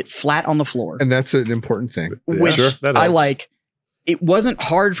feet sit flat on the floor, And that's an important thing. which Sure, that I helps. like. It wasn't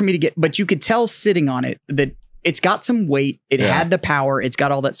hard for me to get, but you could tell sitting on it that it's got some weight. It Yeah. had the power. It's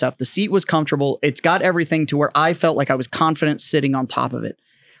got all that stuff. The seat was comfortable. It's got everything to where I felt like I was confident sitting on top of it.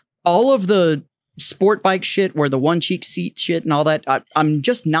 All of the sport bike shit where the one cheek seat shit and all that, I'm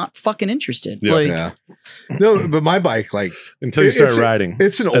just not fucking interested. Yeah. Like, Yeah. No, but my bike, like Until you start It's a- riding.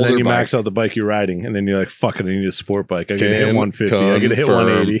 it's an and older then you bike. max out the bike you're riding. And then you're like, fuck it, I need a sport bike. I gotta hit Can 150. I gotta hit confirm.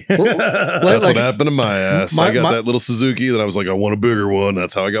 180. That's like- what happened to my ass. I got my- that little Suzuki. Then I was like, I want a bigger one.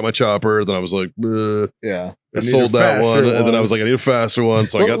 That's how I got my chopper. Then I was like, yeah. I need sold a that one. faster And then I one. was like, I need a faster one.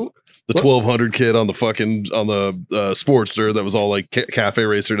 So I got Well, the 1200 kit on the Sportster that was all like cafe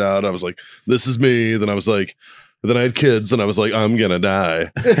racered out. I was like, this is me. Then I was like, then I had kids and I was like, I'm gonna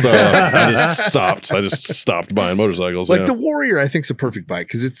die. So I just stopped. I just stopped buying motorcycles. Like yeah. the Warrior, I think is a perfect bike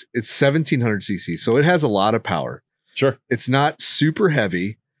because it's 1700 cc, so it has a lot of power. Sure. It's not super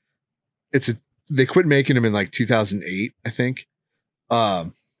heavy. They quit making them in like 2008, I think.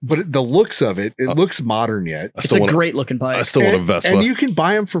 But the looks of it looks modern yet. It's a great looking bike. I still want a Vespa. And you can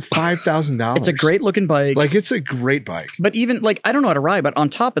buy them for $5,000. It's a great looking bike. Like, it's a great bike. But even like, I don't know how to ride, but on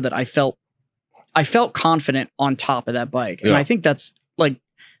top of that, I felt confident on top of that bike. And I think that's like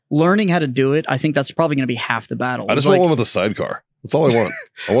learning how to do it. I think that's probably going to be half the battle. I just want one with a sidecar. That's all I want.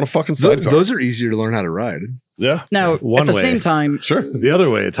 I want a fucking sidecar. Those are easier to learn how to ride. Yeah. Now, One at the way. same time, Sure. The other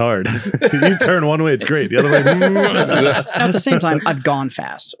way, it's hard. You turn one way, it's great. The other way, at the same time, I've gone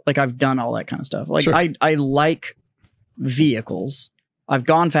fast. Like I've done all that kind of stuff. Like Sure. I like vehicles. I've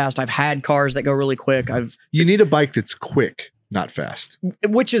gone fast. I've had cars that go really quick. You need a bike that's quick, not fast.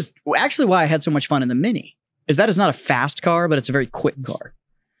 Which is actually why I had so much fun in the Mini. Is that is not a fast car, but it's a very quick car.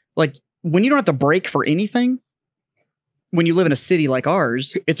 Like when you don't have to brake for anything, when you live in a city like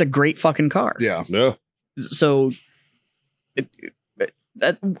ours, it's a great fucking car. Yeah. Yeah. So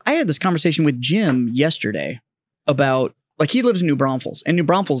I had this conversation with Jim yesterday about, like, he lives in New Braunfels, and New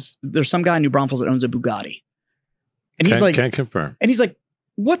Braunfels, there's some guy in New Braunfels that owns a Bugatti. And he's like, can't confirm. and he's like,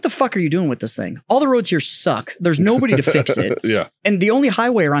 what the fuck are you doing with this thing? All the roads here suck. There's nobody to fix it. Yeah. And the only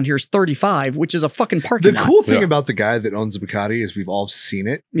highway around here is 35, which is a fucking parking The lot. cool thing Yeah. about the guy that owns a Bugatti is we've all seen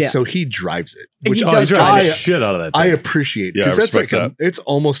it. Yeah. So he drives it. And he Oh, does he drives drive the it. shit out of that I thing. appreciate Yeah, I because that's like respect it's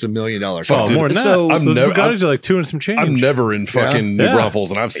almost $1 million car. Fuck, dude. more than that. So- Those never- Bugattis are like 2 and some change. I'm never in fucking New Yeah.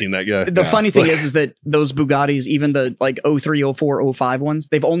 Braunfels, and I've seen that guy. The funny thing is that those Bugattis, even the like 03, 04, 05 ones,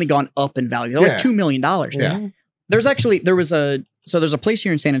 they've only gone up in value. They're Yeah. like $2 million. Yeah. There's a place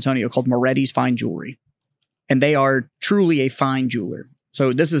here in San Antonio called Moretti's Fine Jewelry, and they are truly a fine jeweler.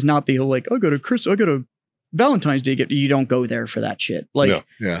 So this is not the whole like, I got a Valentine's Day gift. You don't go there for that shit. Like Yeah.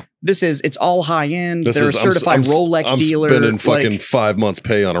 Yeah. it's all high end. This They're a is- certified Rolex I'm dealer. spending fucking like, 5 months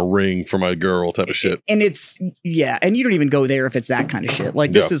pay on a ring for my girl type of shit. and it's and you don't even go there if it's that kind of shit.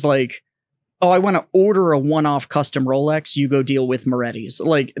 Like this Yeah. is like, oh, I want to order a one-off custom Rolex. You go deal with Moretti's.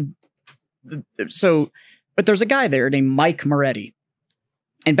 Like, so, but there's a guy there named Mike Moretti.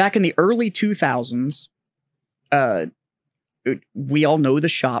 And back in the early 2000s, we all know the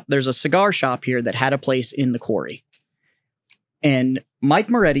shop. There's a cigar shop here that had a place in the quarry. And Mike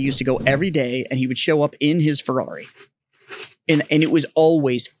Moretti used to go every day, and he would show up in his Ferrari. And it was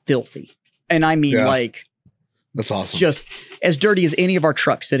always filthy. And I mean, Yeah. like, That's awesome. just as dirty as any of our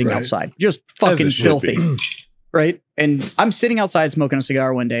trucks sitting Right. outside. Just As fucking it should filthy. be. Right? And I'm sitting outside smoking a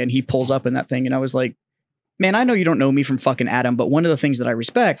cigar one day, and he pulls up in that thing, and I was like, man, I know you don't know me from fucking Adam, but one of the things that I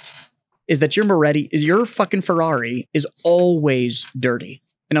respect is that your fucking Ferrari is always dirty.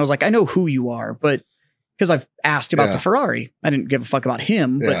 And I was like, I know who you are, but because I've asked about Yeah. the Ferrari, I didn't give a fuck about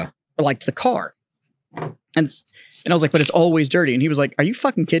him, but Yeah. I liked the car. And I was like, but it's always dirty. And he was like, are you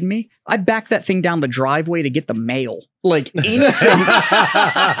fucking kidding me? I backed that thing down the driveway to get the mail. Like anything,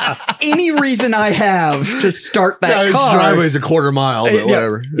 any reason I have to start that his car. driveway's a quarter mile, but Yeah.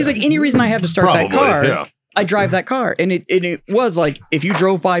 whatever. He's like, any reason I have to start that Probably, car, yeah. I drive that car. And it was like, if you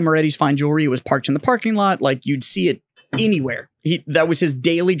drove by Moretti's Fine Jewelry, it was parked in the parking lot. Like you'd see it anywhere. That was his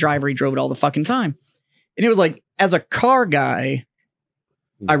daily driver. He drove it all the fucking time. And it was like, as a car guy,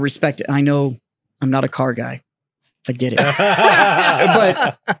 I respect it. I know I'm not a car guy. I get it.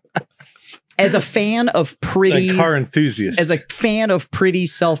 But as a fan of pretty Like car enthusiast. as a fan of pretty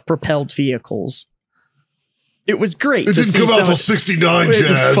self-propelled vehicles, it was great. It to didn't see come out till some- 69, Wait,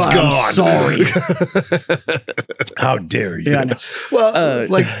 Jazz. fuck, God. Sorry. How dare you? Yeah, I know. Well,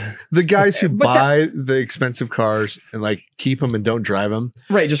 like the guys who but buy the expensive cars and like keep them and don't drive them.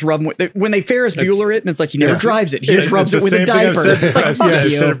 Right, just rub them when they Ferris Bueller it, and it's like he never Yeah. drives it. He just It's rubs the it with a same thing I've diaper. said- It's like I've fuck said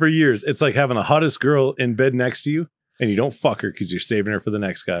you. it for years. It's like having the hottest girl in bed next to you, and you don't fuck her because you're saving her for the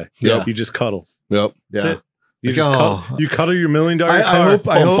next guy. Yeah. You just cuddle. Yep. That's Yeah. it. You Like, just oh. cuddle your $1 million car. I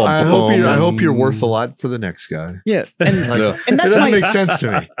Bum, hope you're worth a lot for the next guy. Yeah, and Like, Yeah. and it that's doesn't my make sense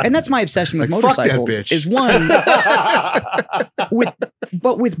to me. and that's my obsession with Like, fuck that motorcycles. bitch. Is one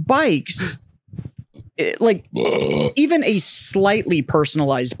with bikes. Like even a slightly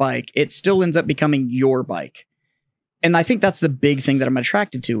personalized bike, it still ends up becoming your bike. And I think that's the big thing that I'm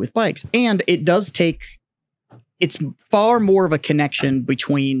attracted to with bikes. And it's far more of a connection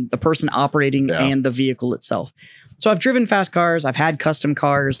between the person operating Yeah. and the vehicle itself. So I've driven fast cars, I've had custom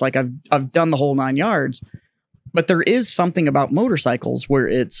cars, like I've done the whole 9 yards. But there is something about motorcycles where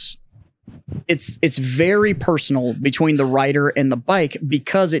it's very personal between the rider and the bike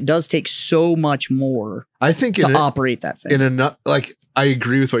because it does take so much more I think to operate that thing. I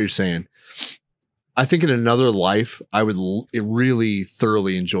agree with what you're saying. I think in another life, I would really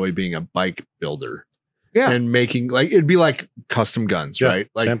thoroughly enjoy being a bike builder. Yeah. And making it'd be like custom guns, Yeah, right?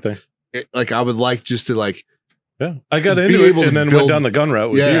 Like same thing. I would like just to like Yeah, I got Be into it able and to then build- went down the gun route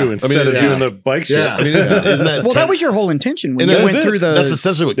with Yeah. you instead of yeah. doing the bike shit. Yeah. I mean, isn't that Well, that was your whole intention when And you that went was it. through the. that's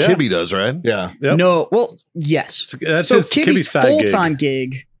essentially what Yeah. Kibby does, right? Yeah. Yep. No, well, yes. That's So his Kibby's Kibby's side gig. full-time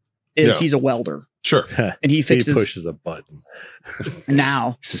gig is Yeah. he's a welder, Sure. and he fixes He pushes a button.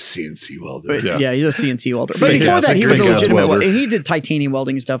 now. He's a CNC welder. But, Yeah. yeah. he's a CNC welder. But Fake before ass- that, he was a fake ass legitimate welder. welder. He did titanium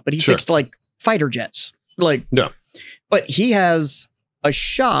welding and stuff, but he Sure. fixed like fighter jets. Like, Yeah. But he has a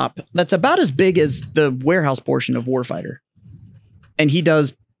shop that's about as big as the warehouse portion of Warfighter, and he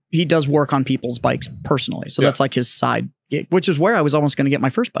does work on people's bikes personally. So Yeah. that's like his side gig, which is where I was almost going to get my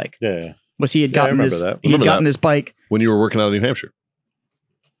first bike. Yeah. Was he had Yeah, I gotten remember this? that. He had Remember gotten that. this bike. When you were working out in New Hampshire.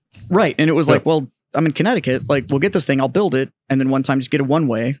 Right. And it was Yeah. like, well, I'm in Connecticut. Like, we'll get this thing. I'll build it. And then one time just get it one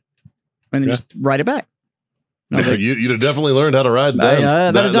way and then Yeah. just ride it back. And, I was like- You'd have definitely learned how to ride then.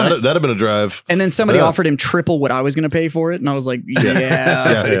 that'd have done it. That'd have been a drive. and then somebody Yeah. offered him triple what I was going to pay for it. And I was like,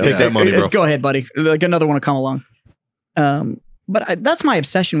 yeah. Yeah, take that money, bro. Go ahead, buddy. Like another one will come along. But that's my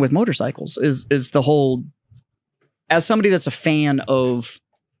obsession with motorcycles is the whole, as somebody that's a fan of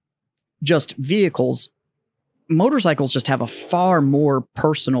just vehicles, motorcycles just have a far more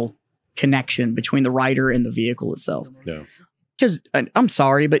personal connection between the rider and the vehicle itself. Yeah. Because I'm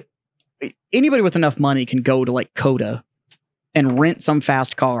sorry, but anybody with enough money can go to like Coda and rent some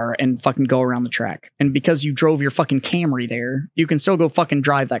fast car and fucking go around the track. And because you drove your fucking Camry there, you can still go fucking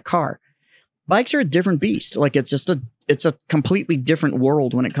drive that car. Bikes are a different beast. Like it's a completely different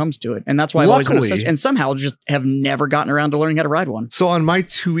world when it comes to it. And that's why I've always been Luckily- obsessed. And somehow just have never gotten around to learning how to ride one. So on my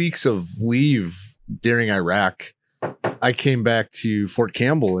 2 weeks of leave during Iraq, I came back to Fort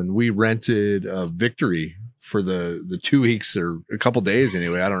Campbell and we rented a Victory for the 2 weeks or a couple days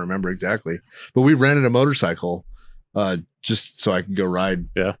anyway. I don't remember exactly, but we rented a motorcycle just so I could go ride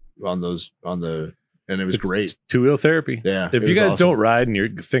and it was great. Two-wheel therapy. Yeah. If it you was guys awesome. don't ride and you're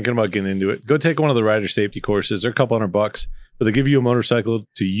thinking about getting into it, go take one of the rider safety courses. They're a couple $100, but they give you a motorcycle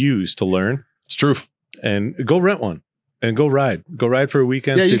to use to learn, It's true. and go rent one and go ride. Go ride for a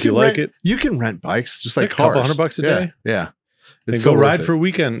weekend. Yeah, See if you like it. You can rent bikes just like A couple cars. $100 a Yeah, day. Yeah. And so go worth ride it. for a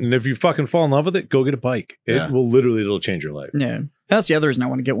weekend. And if you fucking fall in love with it, go get a bike. It Yeah. will literally, it'll change your life. Yeah. That's the other reason I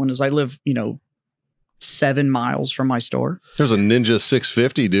want to get one is I live, 7 miles from my store. There's a Ninja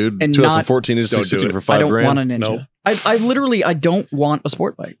 650, dude. And 2014 Ninja Don't do 650 it. for I $5 don't grand. want a Ninja. Nope. I literally don't want a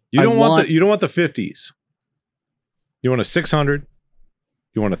sport bike. You I don't want the 50s. You want a 600.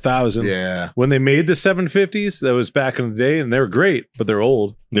 You want 1,000. Yeah. When they made the 750s, that was back in the day, and they were great, but they're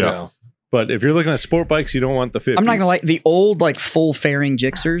old. Yeah. But if you're looking at sport bikes, you don't want the 50s. I'm not gonna lie, the old like full fairing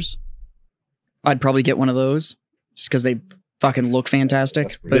Gixxers, I'd probably get one of those just because they fucking look fantastic.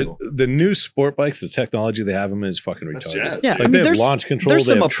 That's pretty But cool. The new sport bikes, the technology they have them is fucking retarded. jazz. yeah, Like I mean, they have there's launch control, there's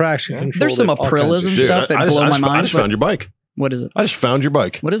they some have traction control. there's some they have all Aprilas kinds of and shit. stuff that I just, blow I my just, mind. I just but- found your bike. What is it? I just found your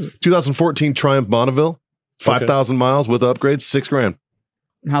bike. What is it? 2014 Triumph Bonneville, 5,000 miles with upgrades, $6,000.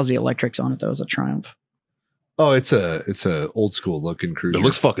 How's the electrics on it though? Is a Triumph? Oh, it's a old school looking cruiser. It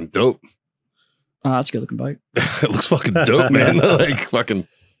looks fucking dope. Oh, that's a good looking bike. It looks fucking dope, man. Like fucking,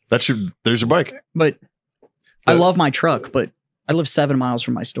 there's your bike. But I love my truck, but I live 7 miles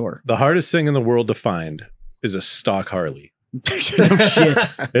from my store. The hardest thing in the world to find is a stock Harley. No shit.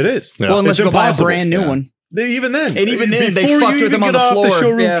 It is. Yeah. Well, unless It's you go buy a impossible. brand new Yeah. one. Even then, And even then, they before fucked you with them even on get the off floor.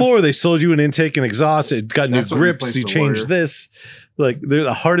 showroom Yeah. floor. They sold you an intake and exhaust. It got new That's when you grips. place You the changed wire. this. Like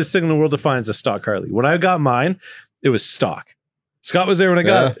the hardest thing in the world to find is a stock Harley. When I got mine, it was stock. Scott was there when I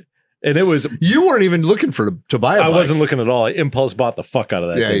got it, and it was. You weren't even looking to buy a I bike. wasn't looking at all. I impulse bought the fuck out of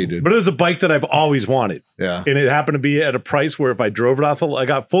that. Yeah, thing. you did. But it was a bike that I've always wanted. Yeah. And it happened to be at a price where if I drove it off, I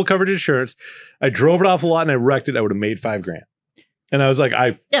got full coverage insurance. I drove it off the lot and I wrecked it. I would have made $5,000. And I was like,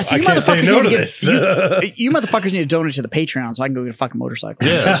 Yeah, so I you can't say motherfuckers no need to to this. get you motherfuckers need to donate to the Patreon so I can go get a fucking motorcycle.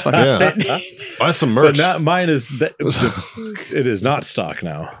 It's just fucking- Yeah. Buy some But merch. not, mine is it is not stock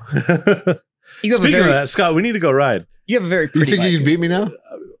now. You have a Speaking very of that, Scott, we need to go ride. you have a very You pretty think bike. you can beat me now?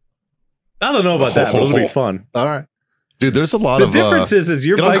 I don't know about that, but it'll be fun. All right. Dude, there's a lot The of difference is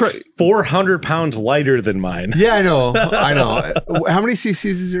your get on bike's 400 pounds lighter than mine. Yeah, I know. I know. How many cc's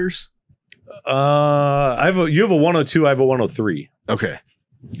is yours? You have a 102, I have a 103. Okay.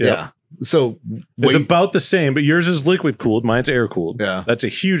 Yeah. Yeah. So It's weight- about the same, but yours is liquid cooled, mine's air cooled. Yeah. That's a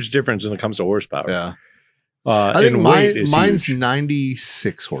huge difference when it comes to horsepower. Yeah. I think and weight is mine's huge.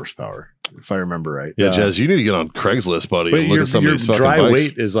 96 horsepower, if I rember right. Yeah, Jazz, you need to get on Craigslist, buddy, But and look your, at some of your these fucking dry bikes.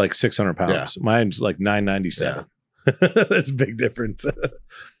 weight is like 600 pounds. Mine's like 997. That's a big difference.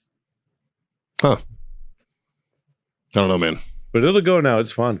 I don't know, man. But it'll go now.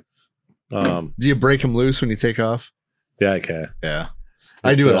 It's fun. Do you break them loose when you take off? Yeah, I can. Yeah.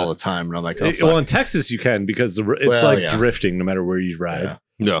 I do it all the time. And I'm like, oh, Well, fuck. in Texas, you can because it's Well, like yeah. drifting no matter where you ride.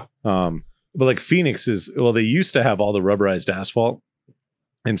 Yeah. Yeah. But like Phoenix is, well, they used to have all the rubberized asphalt.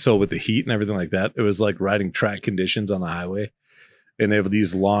 And so with the heat and everything like that, it was like riding track conditions on the highway. And they have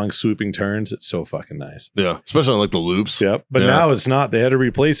these long swooping turns. It's so fucking nice. Yeah, especially on like the loops. Yep. But now it's not. They had to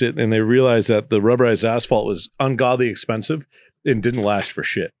replace it, and they realized that the rubberized asphalt was ungodly expensive and didn't last for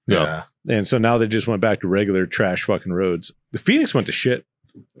shit. Yeah. And so now they just went back to regular trash fucking roads. The Phoenix went to shit.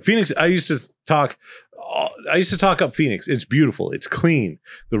 Phoenix, I used to talk up Phoenix. It's beautiful. It's clean.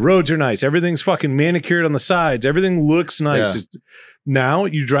 The roads are nice. Everything's fucking manicured on the sides. Everything looks nice. Yeah. Now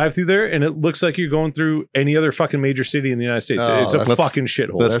you drive through there and it looks like you're going through any other fucking major city in the United States. Oh, it's a that's- fucking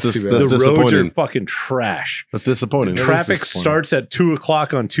shithole. That's too bad. that's The roads are disappointing. fucking trash. That's disappointing. That is Traffic disappointing. starts at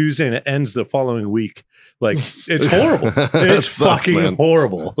 2:00 on Tuesday and it ends the following week. Like, it's horrible. That It's sucks, fucking man.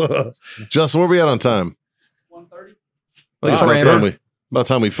 horrible. Justin, where we at on time? 1:30. I think it's about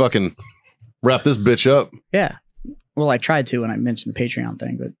time we fucking wrap this bitch up. Yeah. Well, I tried to when I mentioned the Patreon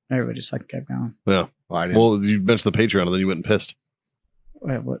thing, but everybody just fucking kept going. Yeah. Well, I didn't. Well, you mentioned the Patreon and then you went and pissed.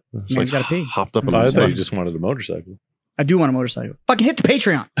 Wait, what? It's Man's gotta pee. Hopped up on I the thought you just wanted a motorcycle. I do want a motorcycle. Fucking hit the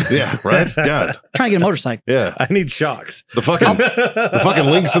Patreon. I'm Yeah, right? God. trying to get a motorcycle. Yeah. I need shocks. The fucking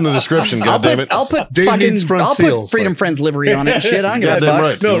link's in the description, I'll goddammit. put Dave fucking needs front I'll seals, put Freedom like- Friends livery on it and shit. I don't give a Goddamn fuck.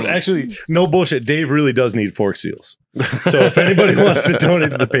 right. No, actually, no bullshit. Dave really does need fork seals. So if anybody wants to donate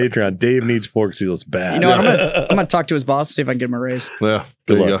to the Patreon, Dave needs fork seals bad. You know what? I'm gonna talk to his boss, see if I can give him a raise. Yeah,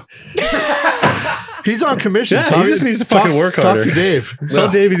 there you luck. go. He's on commission. Yeah, he just needs to fucking work Talk harder. to Dave. Tell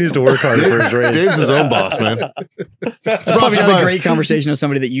Dave he needs to work harder for his raise. Dave's his own boss, man. It's probably not a great conversation with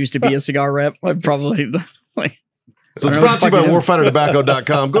somebody that used to be a cigar rep. I'd probably like. So it's I don't know brought to you by what the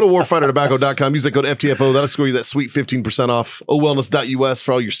warfightertobacco.com. Go to warfightertobacco.com. Use that code FTFO. That'll score you that sweet 15% off. owellness.us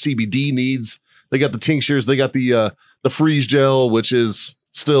for all your CBD needs. They got the tinctures. They got the freeze gel, which is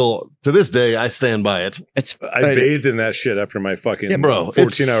still, to this day, I stand by it. It's I bathed in that shit after my fucking Bro,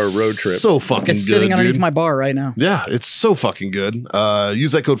 14-hour road trip. so fucking it's good, sitting underneath dude. my bar right now. Yeah, it's so fucking good.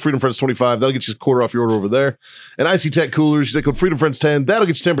 Use that code FreedomFriends25. That'll get you a quarter off your order over there. And Icy Tech Coolers, use that code FreedomFriends10. That'll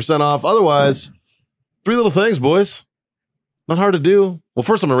get you 10% off. Otherwise, 3 little things, boys. Not hard to do. Well,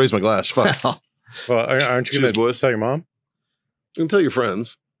 first I'm going to raise my glass. Fuck. Well, aren't you Cheers, going boys. to tell your mom? And tell your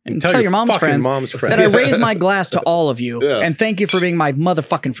friends. And tell your mom's fucking friends mom's friends. that I raise my glass to all of you. Yeah. And thank you for being my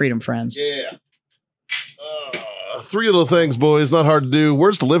motherfucking freedom friends. Yeah. 3 little things, boys. Not hard to do.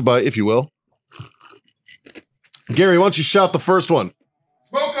 Words to live by, if you will. Gary, why don't you shout the first one?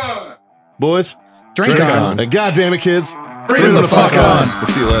 Smoke on! Boys. Drink on. And goddamn it, kids. Freedom to fuck on. We'll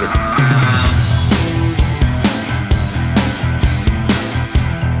see you later.